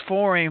like goes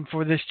for him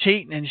for this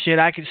cheating and shit.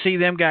 I could see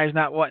them guys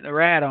not wanting to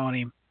rat on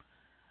him.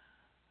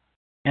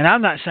 And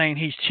I'm not saying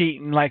he's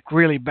cheating like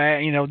really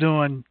bad, you know,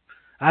 doing,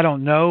 I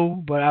don't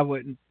know, but I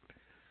wouldn't.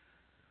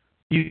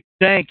 You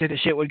think that the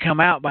shit would come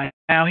out by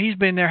now. He's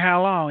been there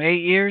how long? 8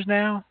 years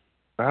now?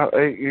 About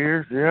 8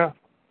 years, yeah.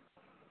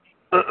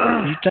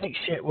 You think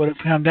shit would have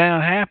come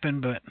down and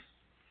happened, but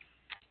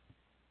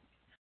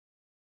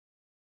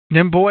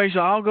Them boys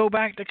all go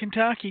back to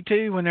Kentucky,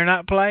 too, when they're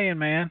not playing,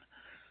 man.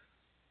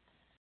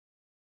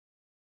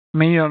 I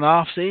mean, on the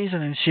off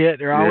season and shit,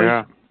 they're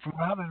always, from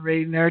what I've been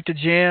reading, they're at the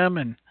gym,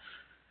 and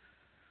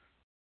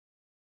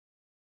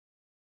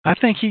I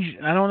think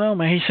I don't know,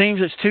 man, he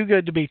seems it's too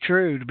good to be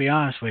true, to be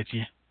honest with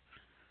you.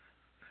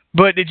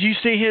 But did you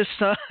see his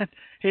son?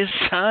 His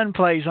son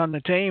plays on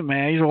the team,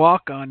 man. He's a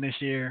walk-on this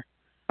year.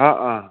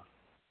 Uh-uh.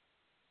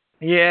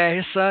 Yeah,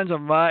 his son's a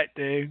mutt,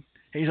 dude.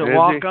 He's a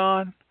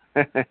walk-on.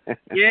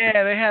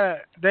 Yeah,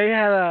 they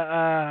had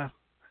a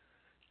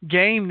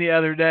game the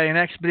other day, an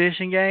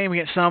exhibition game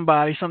against some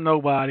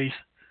nobodies,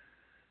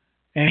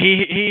 and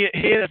he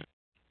hit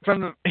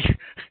from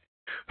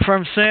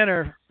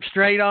center,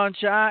 straight on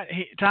shot.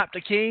 He topped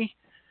the key.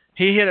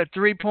 He hit a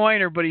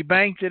 3-pointer, but he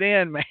banked it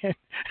in, man.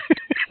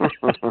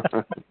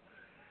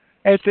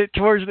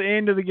 Towards the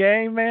end of the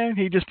game, man,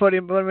 he just put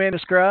him in the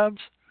scrubs,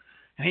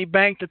 and he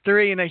banked the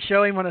 3, and they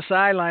show him on the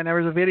sideline. There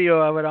was a video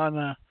of it on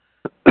the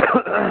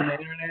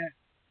internet.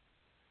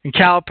 And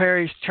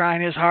Calipari's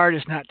trying his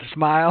hardest not to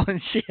smile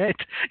and shit.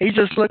 He's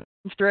just looking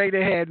straight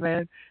ahead,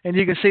 man. And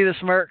you can see the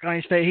smirk on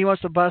his face. He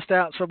wants to bust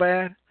out so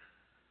bad.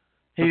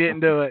 He didn't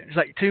do it. It's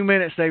like 2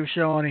 minutes they were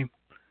showing him.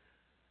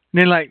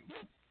 And then like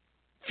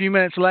a few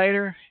minutes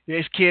later,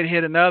 this kid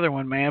hit another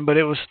one, man. But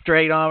it was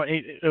straight on.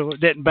 It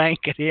didn't bank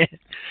it in.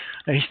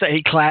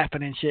 He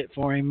clapping and shit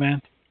for him,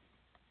 man.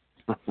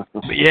 But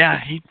yeah,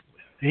 he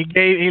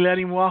let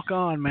him walk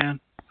on, man.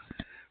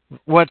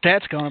 What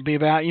that's going to be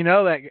about, you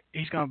know, that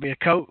he's going to be a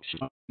coach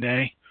one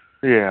day.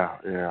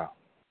 Yeah.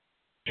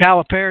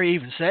 Calipari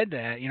even said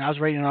that. You know, I was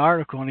reading an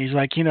article, and he's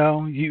like, you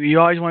know, you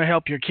always want to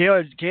help your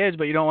kids,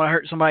 but you don't want to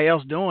hurt somebody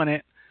else doing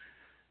it.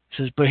 He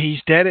says, but he's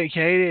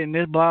dedicated and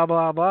this blah,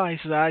 blah, blah. He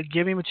says, I'd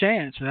give him a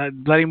chance.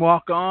 I'd let him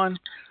walk on.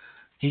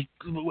 He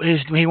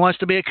wants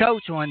to be a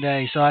coach one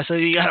day. So I said,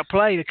 you got to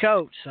play to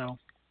coach. So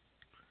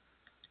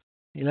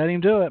you let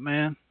him do it,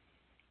 man.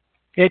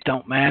 It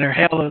don't matter.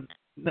 Hell,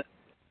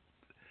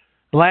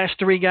 the last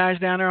 3 guys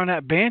down there on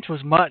that bench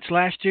was mutts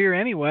last year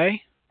anyway.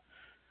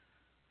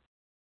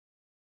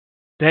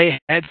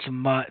 They had some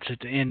mutts at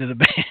the end of the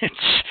bench.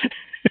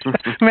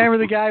 Remember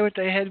the guy with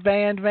the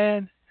headband,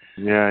 man?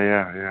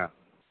 Yeah.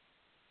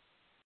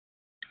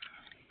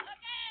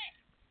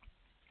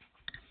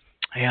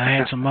 Yeah, I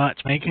had some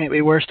mutts. Man, he can't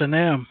be worse than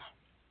them.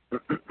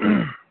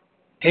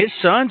 His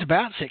son's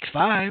about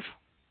 6'5".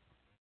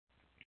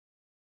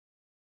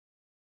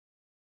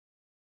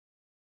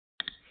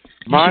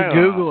 You should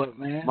Google it,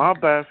 man. My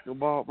high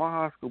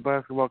school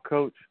basketball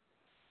coach,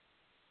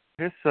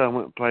 his son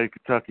went and played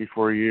Kentucky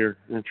for a year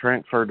and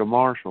transferred to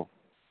Marshall.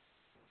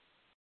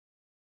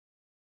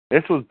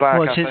 This was back,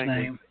 What's his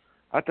name?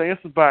 I think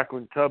this was back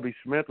when Tubby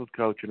Smith was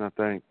coaching, I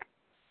think.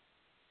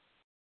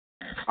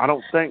 I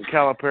don't think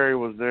Calipari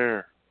was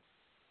there.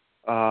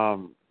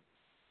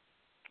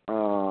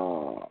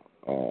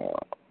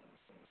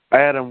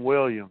 Adam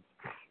Williams.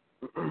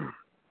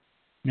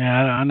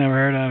 Yeah, I never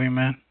heard of him,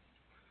 man.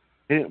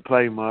 He didn't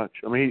play much.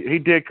 I mean, he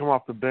did come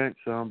off the bench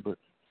some, but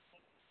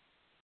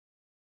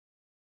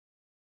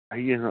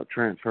he ended up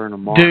transferring to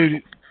Marshall.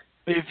 Dude,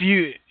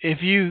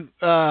 if you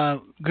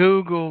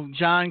Google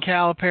John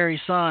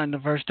Calipari's son, the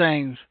first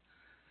things,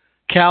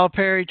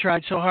 Calipari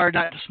tried so hard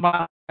not to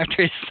smile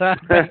after his son.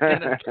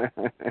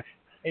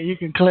 And you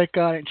can click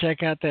on it and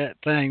check out that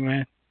thing,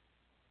 man.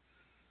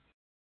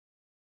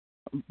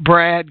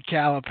 Brad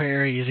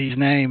Calipari is his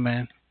name,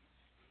 man.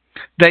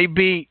 They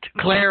beat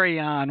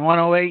Clarion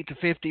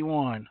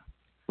 108-51.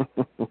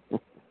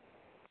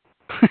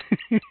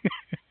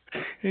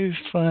 It's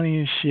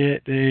funny as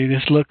shit, dude.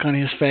 This look on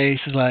his face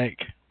is like...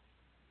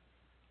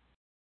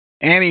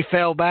 And he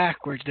fell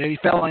backwards, dude. He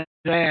fell on his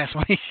ass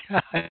when he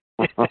shot it.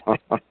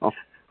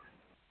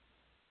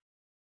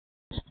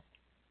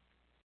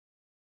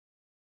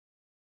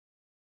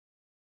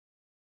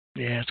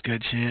 Yeah, it's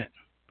good shit.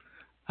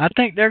 I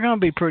think they're going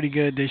to be pretty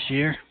good this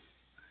year.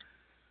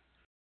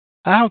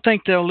 I don't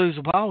think they'll lose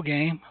a ball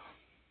game.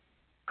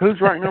 Who's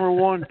ranked number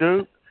 1,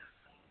 Duke?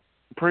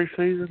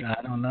 Preseason?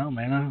 I don't know,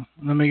 man.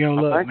 Let me go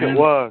look, I think man. it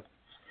was.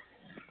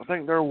 I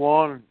think they're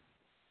 1 and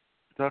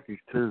Kentucky's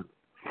 2.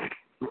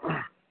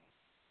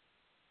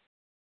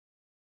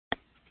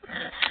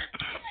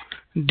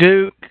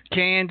 Duke,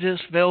 Kansas,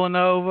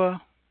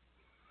 Villanova.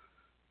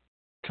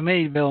 To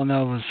me,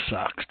 Villanova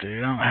sucks,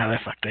 dude. I don't know how the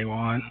fuck they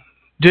won.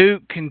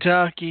 Duke,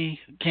 Kentucky,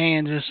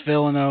 Kansas,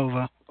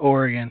 Villanova,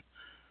 Oregon,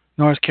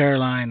 North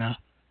Carolina,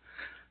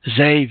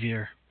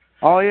 Xavier.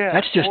 Oh, yeah.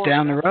 That's just Oregon,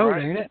 down the road,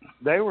 right. ain't it?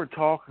 They were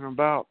talking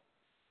about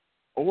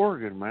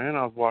Oregon, man.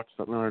 I was watching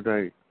something the other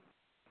day.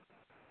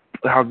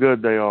 How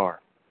good they are.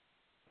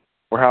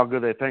 Or how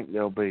good they think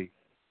they'll be.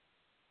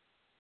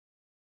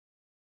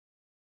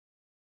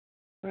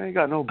 They ain't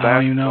got no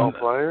basketball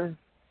players.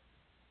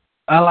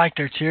 I like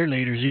their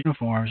cheerleaders'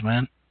 uniforms,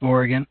 man.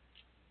 Oregon.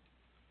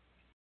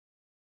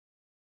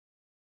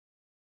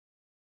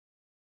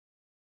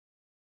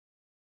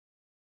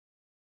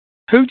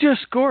 Who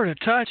just scored a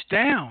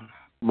touchdown?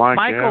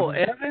 Michael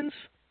Evans?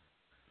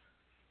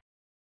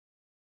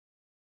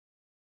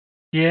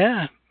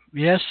 Yeah.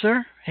 Yes,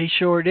 sir. He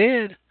sure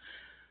did.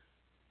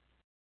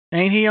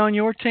 Ain't he on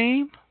your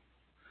team?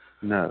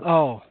 No.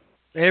 Oh,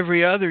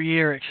 every other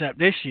year except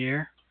this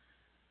year.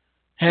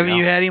 Haven't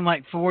you had him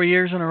like 4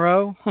 years in a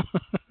row?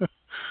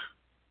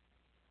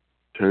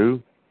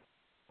 2.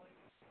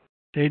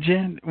 Did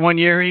you? 1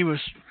 year he was.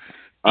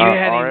 You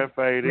had him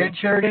RF80.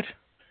 redshirted.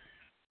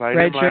 Played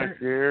him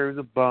last year. He was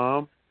a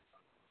bum.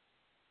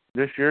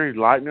 This year he's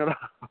lighting it up.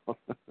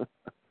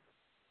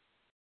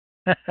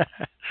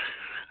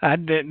 I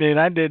did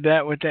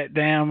that with that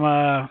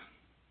damn.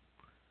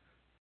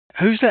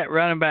 Who's that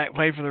running back?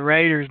 Played for the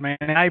Raiders, man.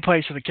 Now he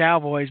plays for the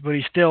Cowboys, but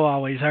he's still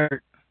always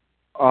hurt.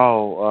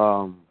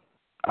 Oh,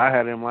 I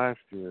had him last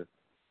year.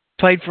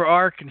 Played for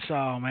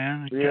Arkansas,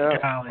 man. Yeah.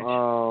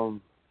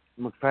 College.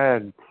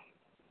 McFadden.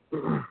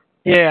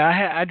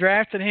 Yeah, I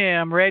drafted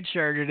him,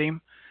 redshirted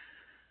him.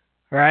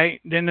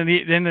 Right. Then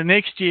the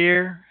next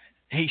year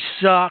he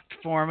sucked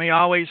for me.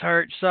 Always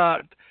hurt,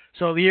 sucked.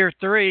 So the year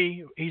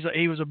 3,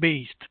 he was a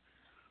beast.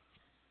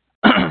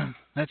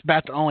 That's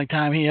about the only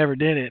time he ever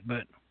did it,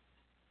 but.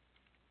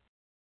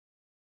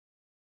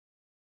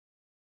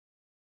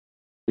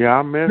 Yeah,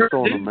 I missed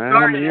on him, man.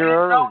 I'm a year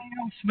early.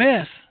 Antonio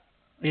Smith.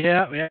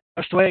 Yeah,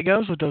 that's the way it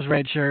goes with those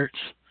red shirts.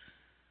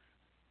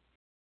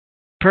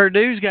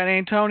 Purdue's got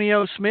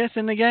Antonio Smith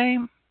in the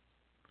game.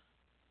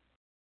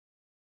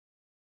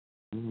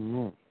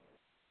 Mm-hmm.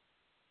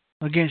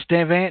 Against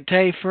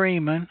Devontae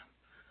Freeman.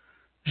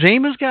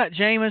 Zima's got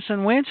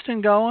Jamison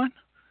Winston going.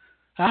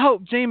 I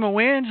hope Zima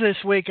wins this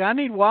week. I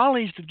need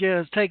Wally's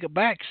to take a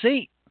back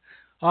seat.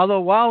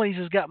 Although Wally's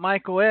has got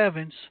Michael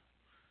Evans.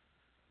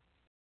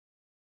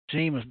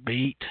 Zima's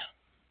beat.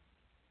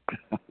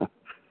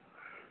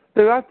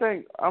 Dude, I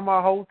think on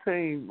my whole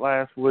team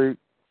last week,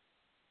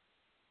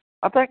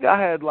 I think I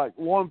had like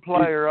one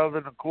player other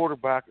than a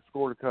quarterback that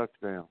scored a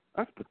touchdown.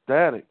 That's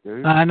pathetic,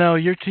 dude. I know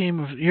your team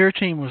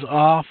was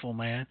awful,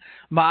 man.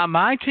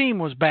 My team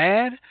was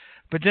bad,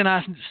 but then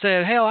I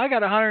said, hell, I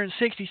got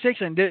 166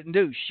 and didn't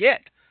do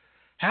shit.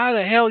 How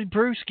the hell did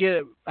Bruce get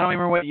it? I don't even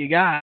remember what you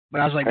got,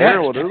 but I was like,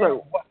 Harold, it was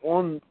like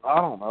I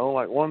don't know,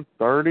 like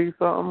 130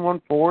 something,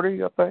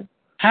 140, I think.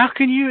 How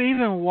can you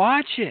even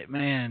watch it,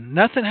 man?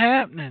 Nothing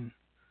happening.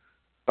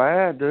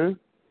 Bad, dude.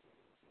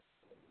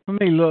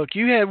 Let me look.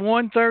 You had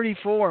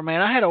 134,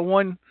 man. I had a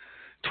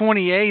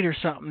 128 or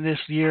something this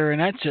year, and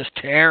that's just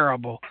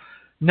terrible.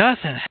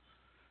 Nothing.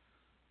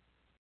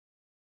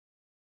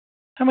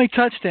 How many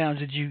touchdowns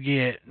did you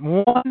get?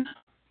 1?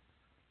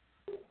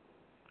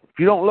 If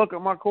you don't look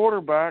at my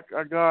quarterback,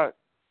 I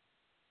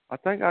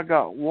think I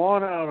got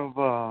 1 out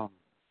of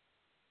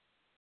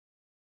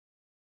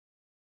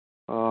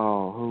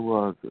who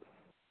was it?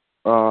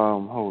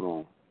 Hold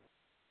on.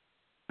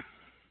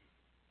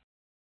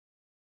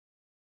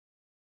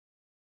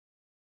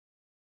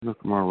 Look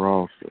at my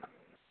roster.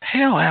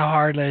 Hell, how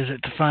hard is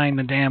it to find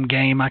the damn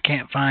game? I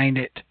can't find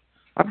it.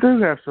 I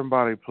do have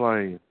somebody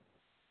playing.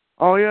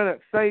 Oh, yeah, that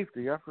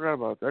safety. I forgot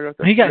about that. I got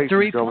that He got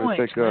 3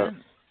 points, man. Up.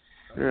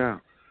 Yeah.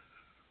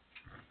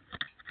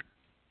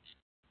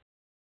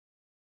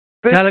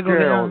 Gotta go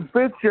down.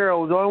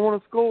 Fitzgerald was the only one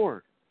who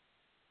scored.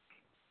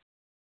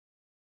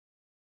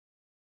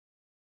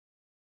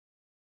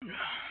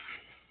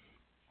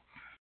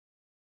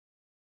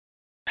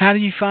 How do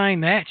you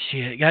find that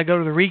shit? Gotta go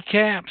to the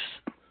recaps,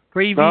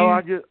 preview.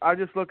 No, I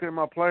just look at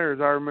my players.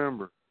 I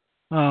remember.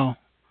 Oh,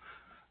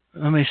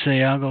 let me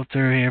see. I'll go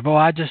through here. Boy,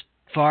 I just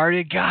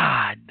farted.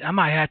 God, I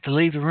might have to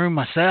leave the room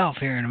myself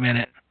here in a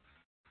minute.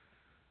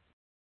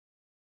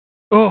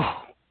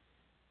 Oh.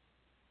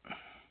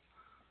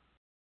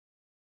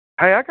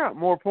 Hey, I got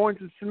more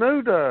points than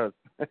Sanu does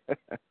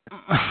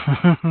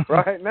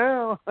right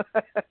now.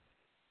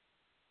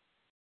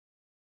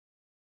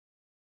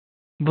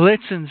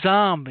 Blitz and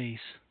Zombies.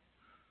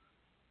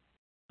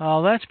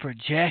 Oh, that's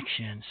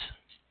projections.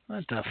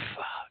 What the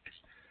fuck?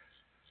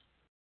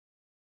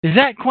 Is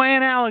that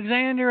Quan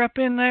Alexander up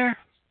in there?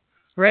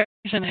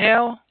 Raising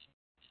hell?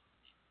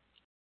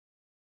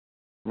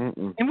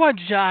 Mm-mm. And what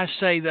did Josh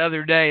say the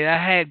other day? I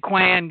had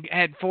Quan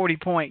had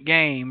 40-point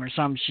game or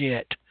some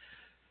shit.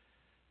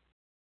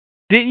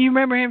 Didn't you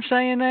remember him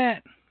saying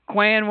that?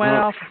 Quan went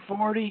off for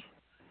 40?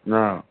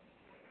 No.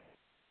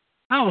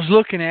 I was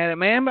looking at it,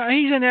 man, but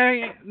he's in there.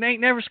 He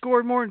ain't never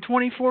scored more than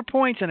 24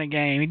 points in a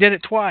game. He did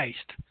it twice.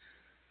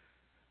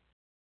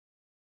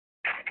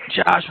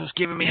 Josh was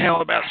giving me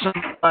hell about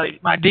somebody.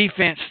 My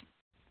defense,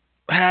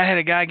 I had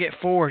a guy get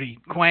 40,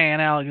 Quan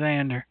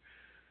Alexander.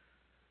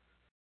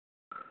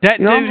 That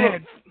dude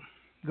had...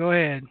 Go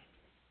ahead.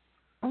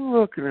 I'm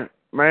looking at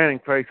Manning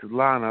Face's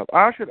lineup.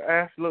 I should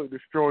absolutely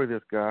destroy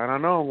this guy, and I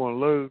know I'm going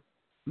to lose.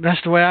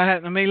 That's the way I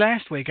happened to me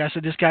last week. I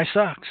said, this guy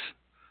sucks.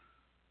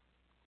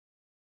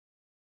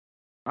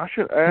 I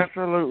should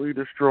absolutely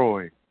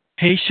destroy.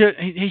 He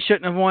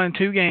shouldn't have won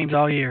 2 games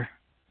all year.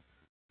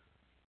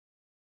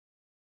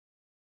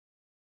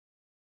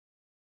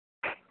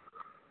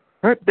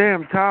 That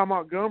damn Ty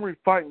Montgomery's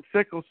fighting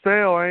sickle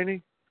cell, ain't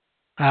he?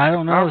 I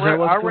don't know. Is that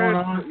what's going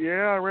on?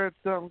 Yeah, I read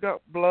something.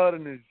 Got blood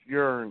in his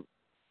urine.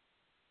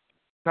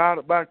 Tied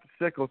it back to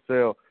sickle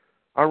cell.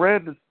 I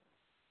read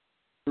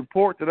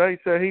report today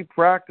said he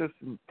practiced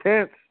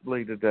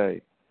intensely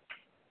today.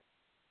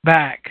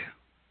 Back.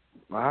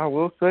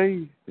 We'll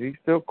see. He's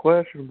still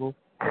questionable.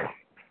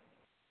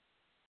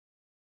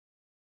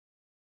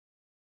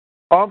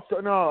 I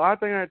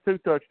think I had 2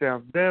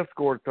 touchdowns. Dev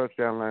scored a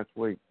touchdown last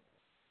week.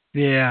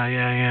 Yeah.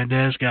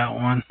 Dez got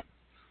one.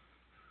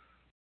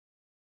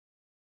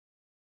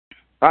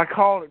 I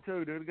called it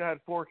too, dude. The guy had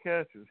 4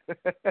 catches.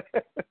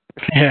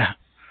 Yeah.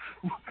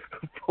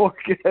 4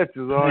 catches.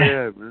 Oh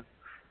yeah, man.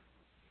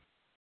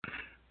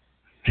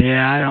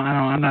 Yeah,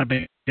 I'm not a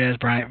big Dez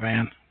Bryant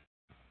fan.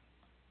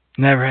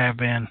 Never have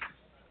been.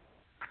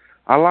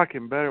 I like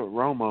him better with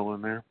Romo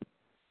in there.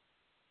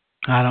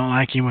 I don't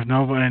like him with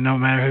nobody, no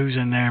matter who's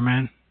in there,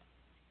 man.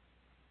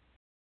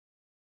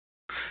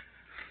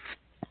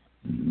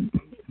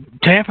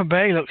 Tampa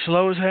Bay looks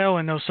slow as hell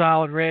in those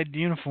solid red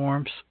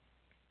uniforms.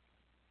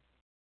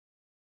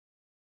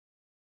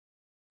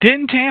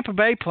 Didn't Tampa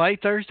Bay play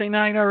Thursday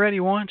night already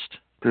once?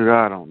 Dude,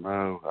 I don't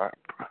know.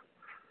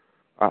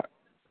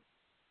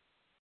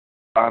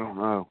 I don't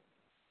know.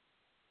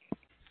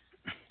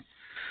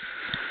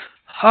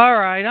 All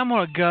right, I'm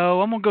going to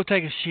go. I'm going to go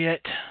take a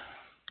shit.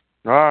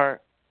 All right.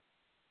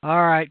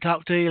 All right,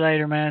 talk to you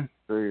later, man.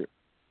 See you.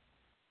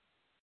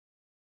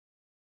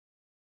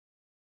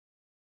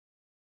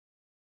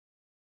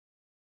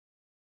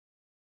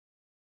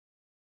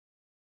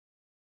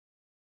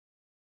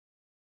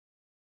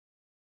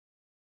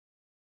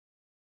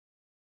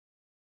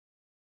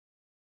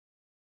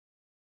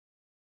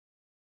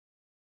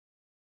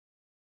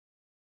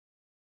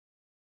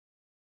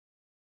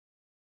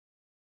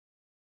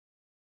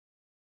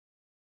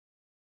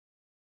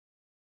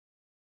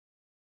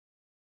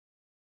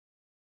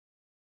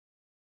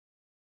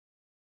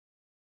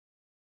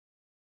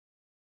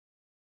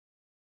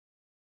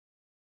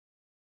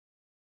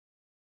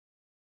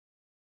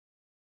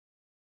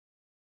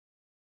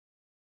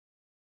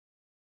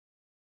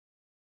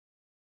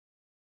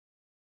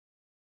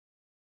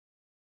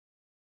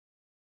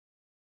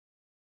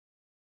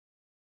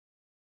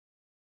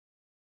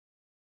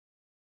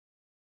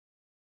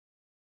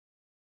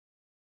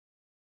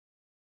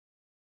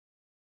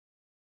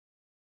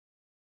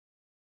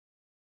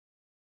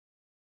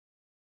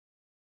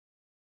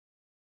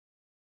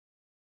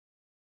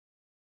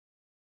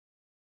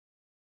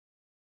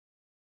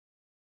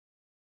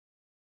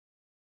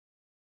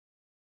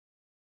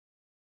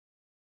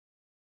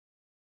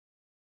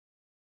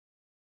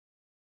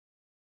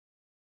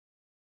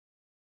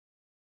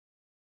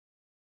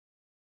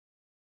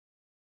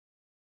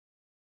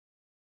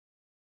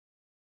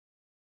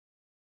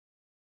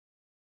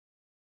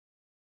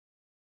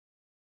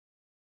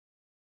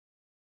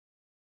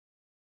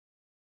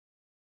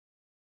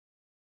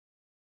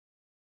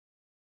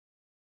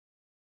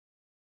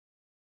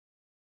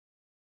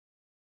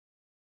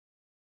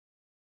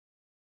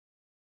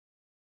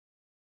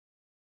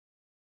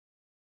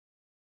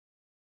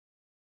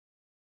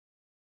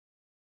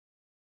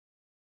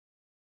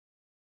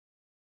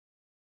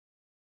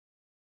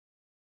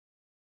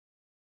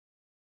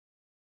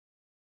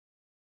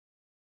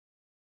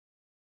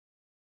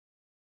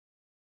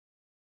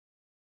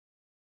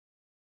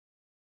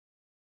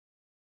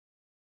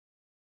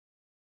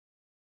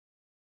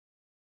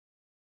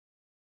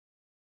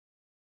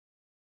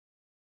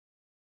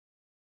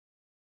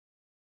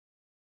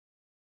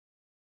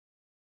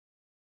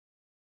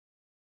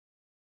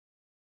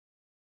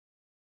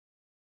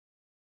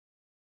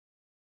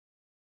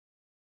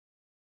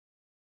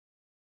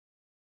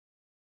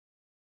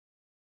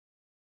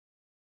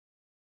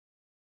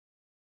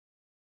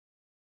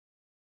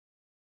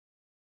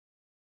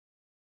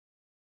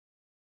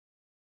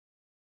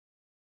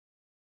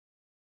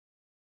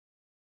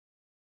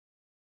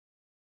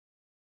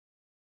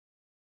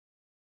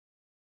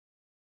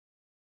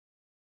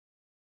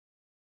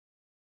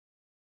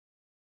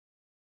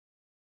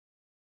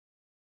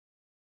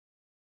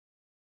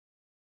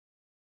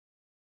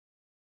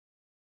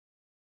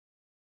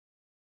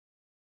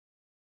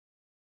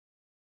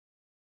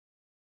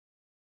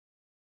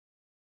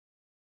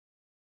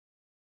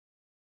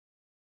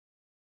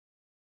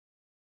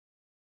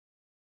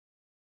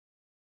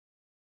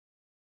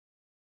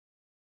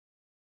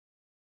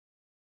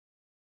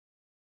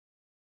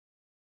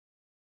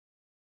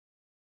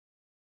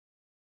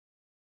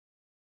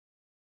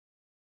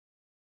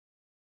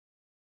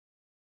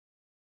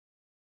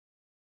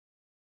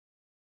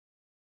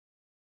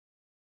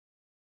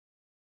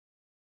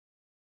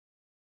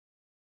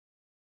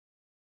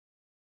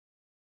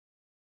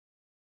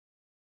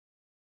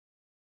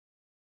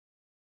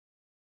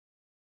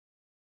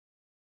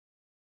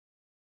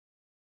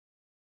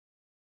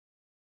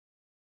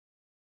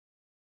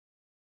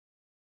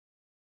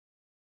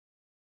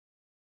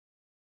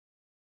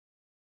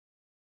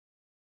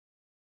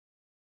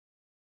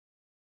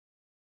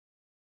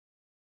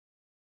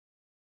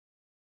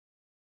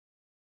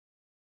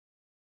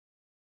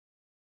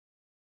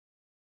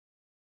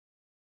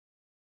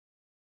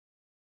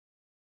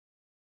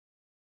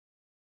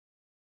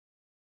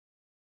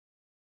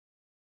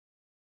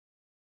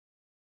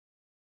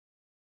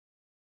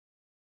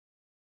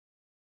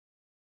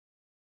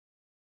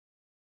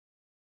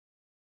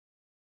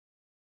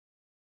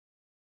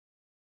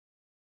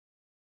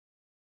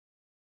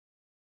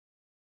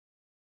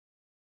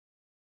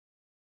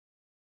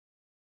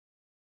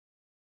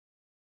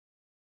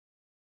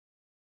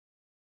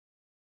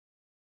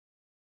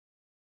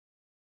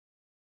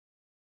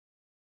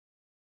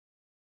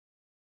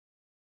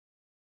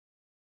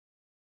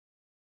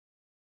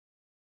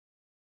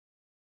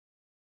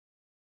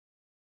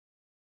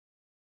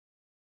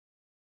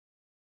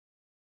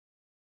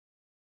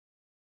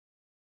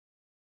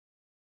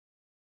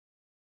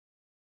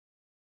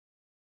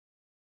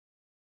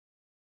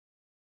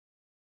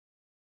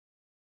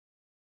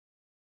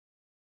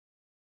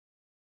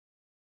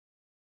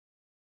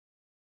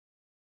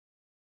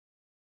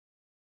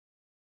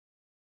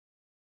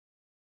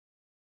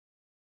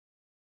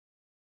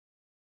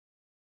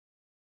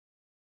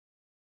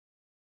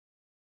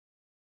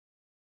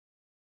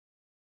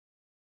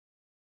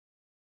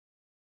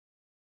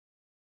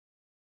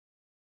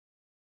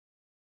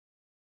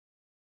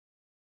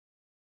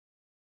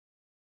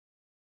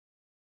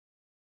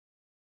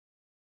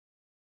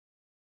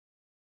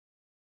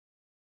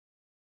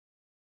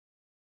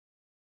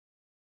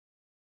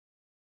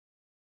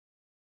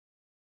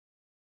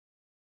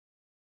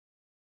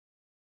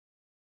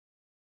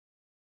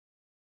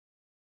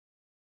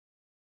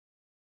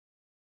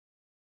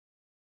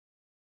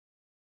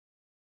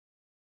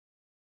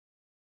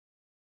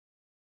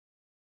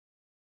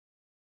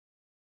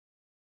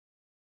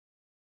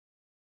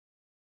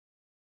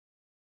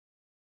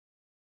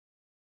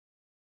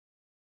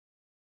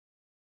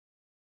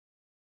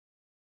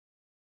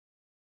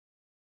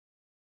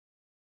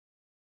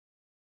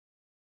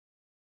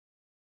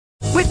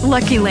 With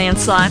Lucky Land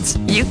Slots,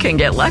 you can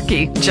get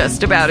lucky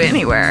just about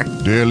anywhere.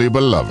 Dearly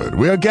beloved,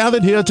 we are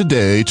gathered here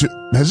today to...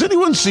 Has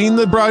anyone seen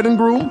the bride and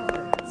groom?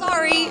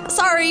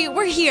 Sorry,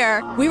 we're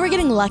here. We were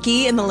getting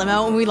lucky in the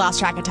limo and we lost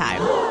track of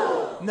time.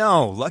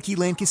 No, Lucky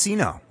Land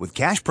Casino, with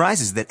cash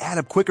prizes that add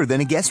up quicker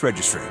than a guest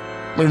registry.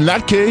 In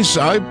that case,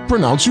 I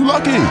pronounce you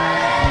lucky.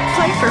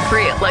 Play for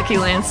free at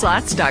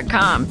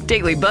LuckyLandSlots.com.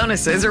 Daily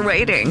bonuses are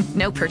waiting.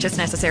 No purchase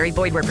necessary.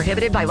 Void where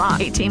prohibited by law.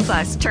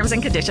 18+. Terms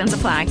and conditions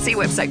apply. See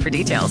website for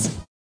details.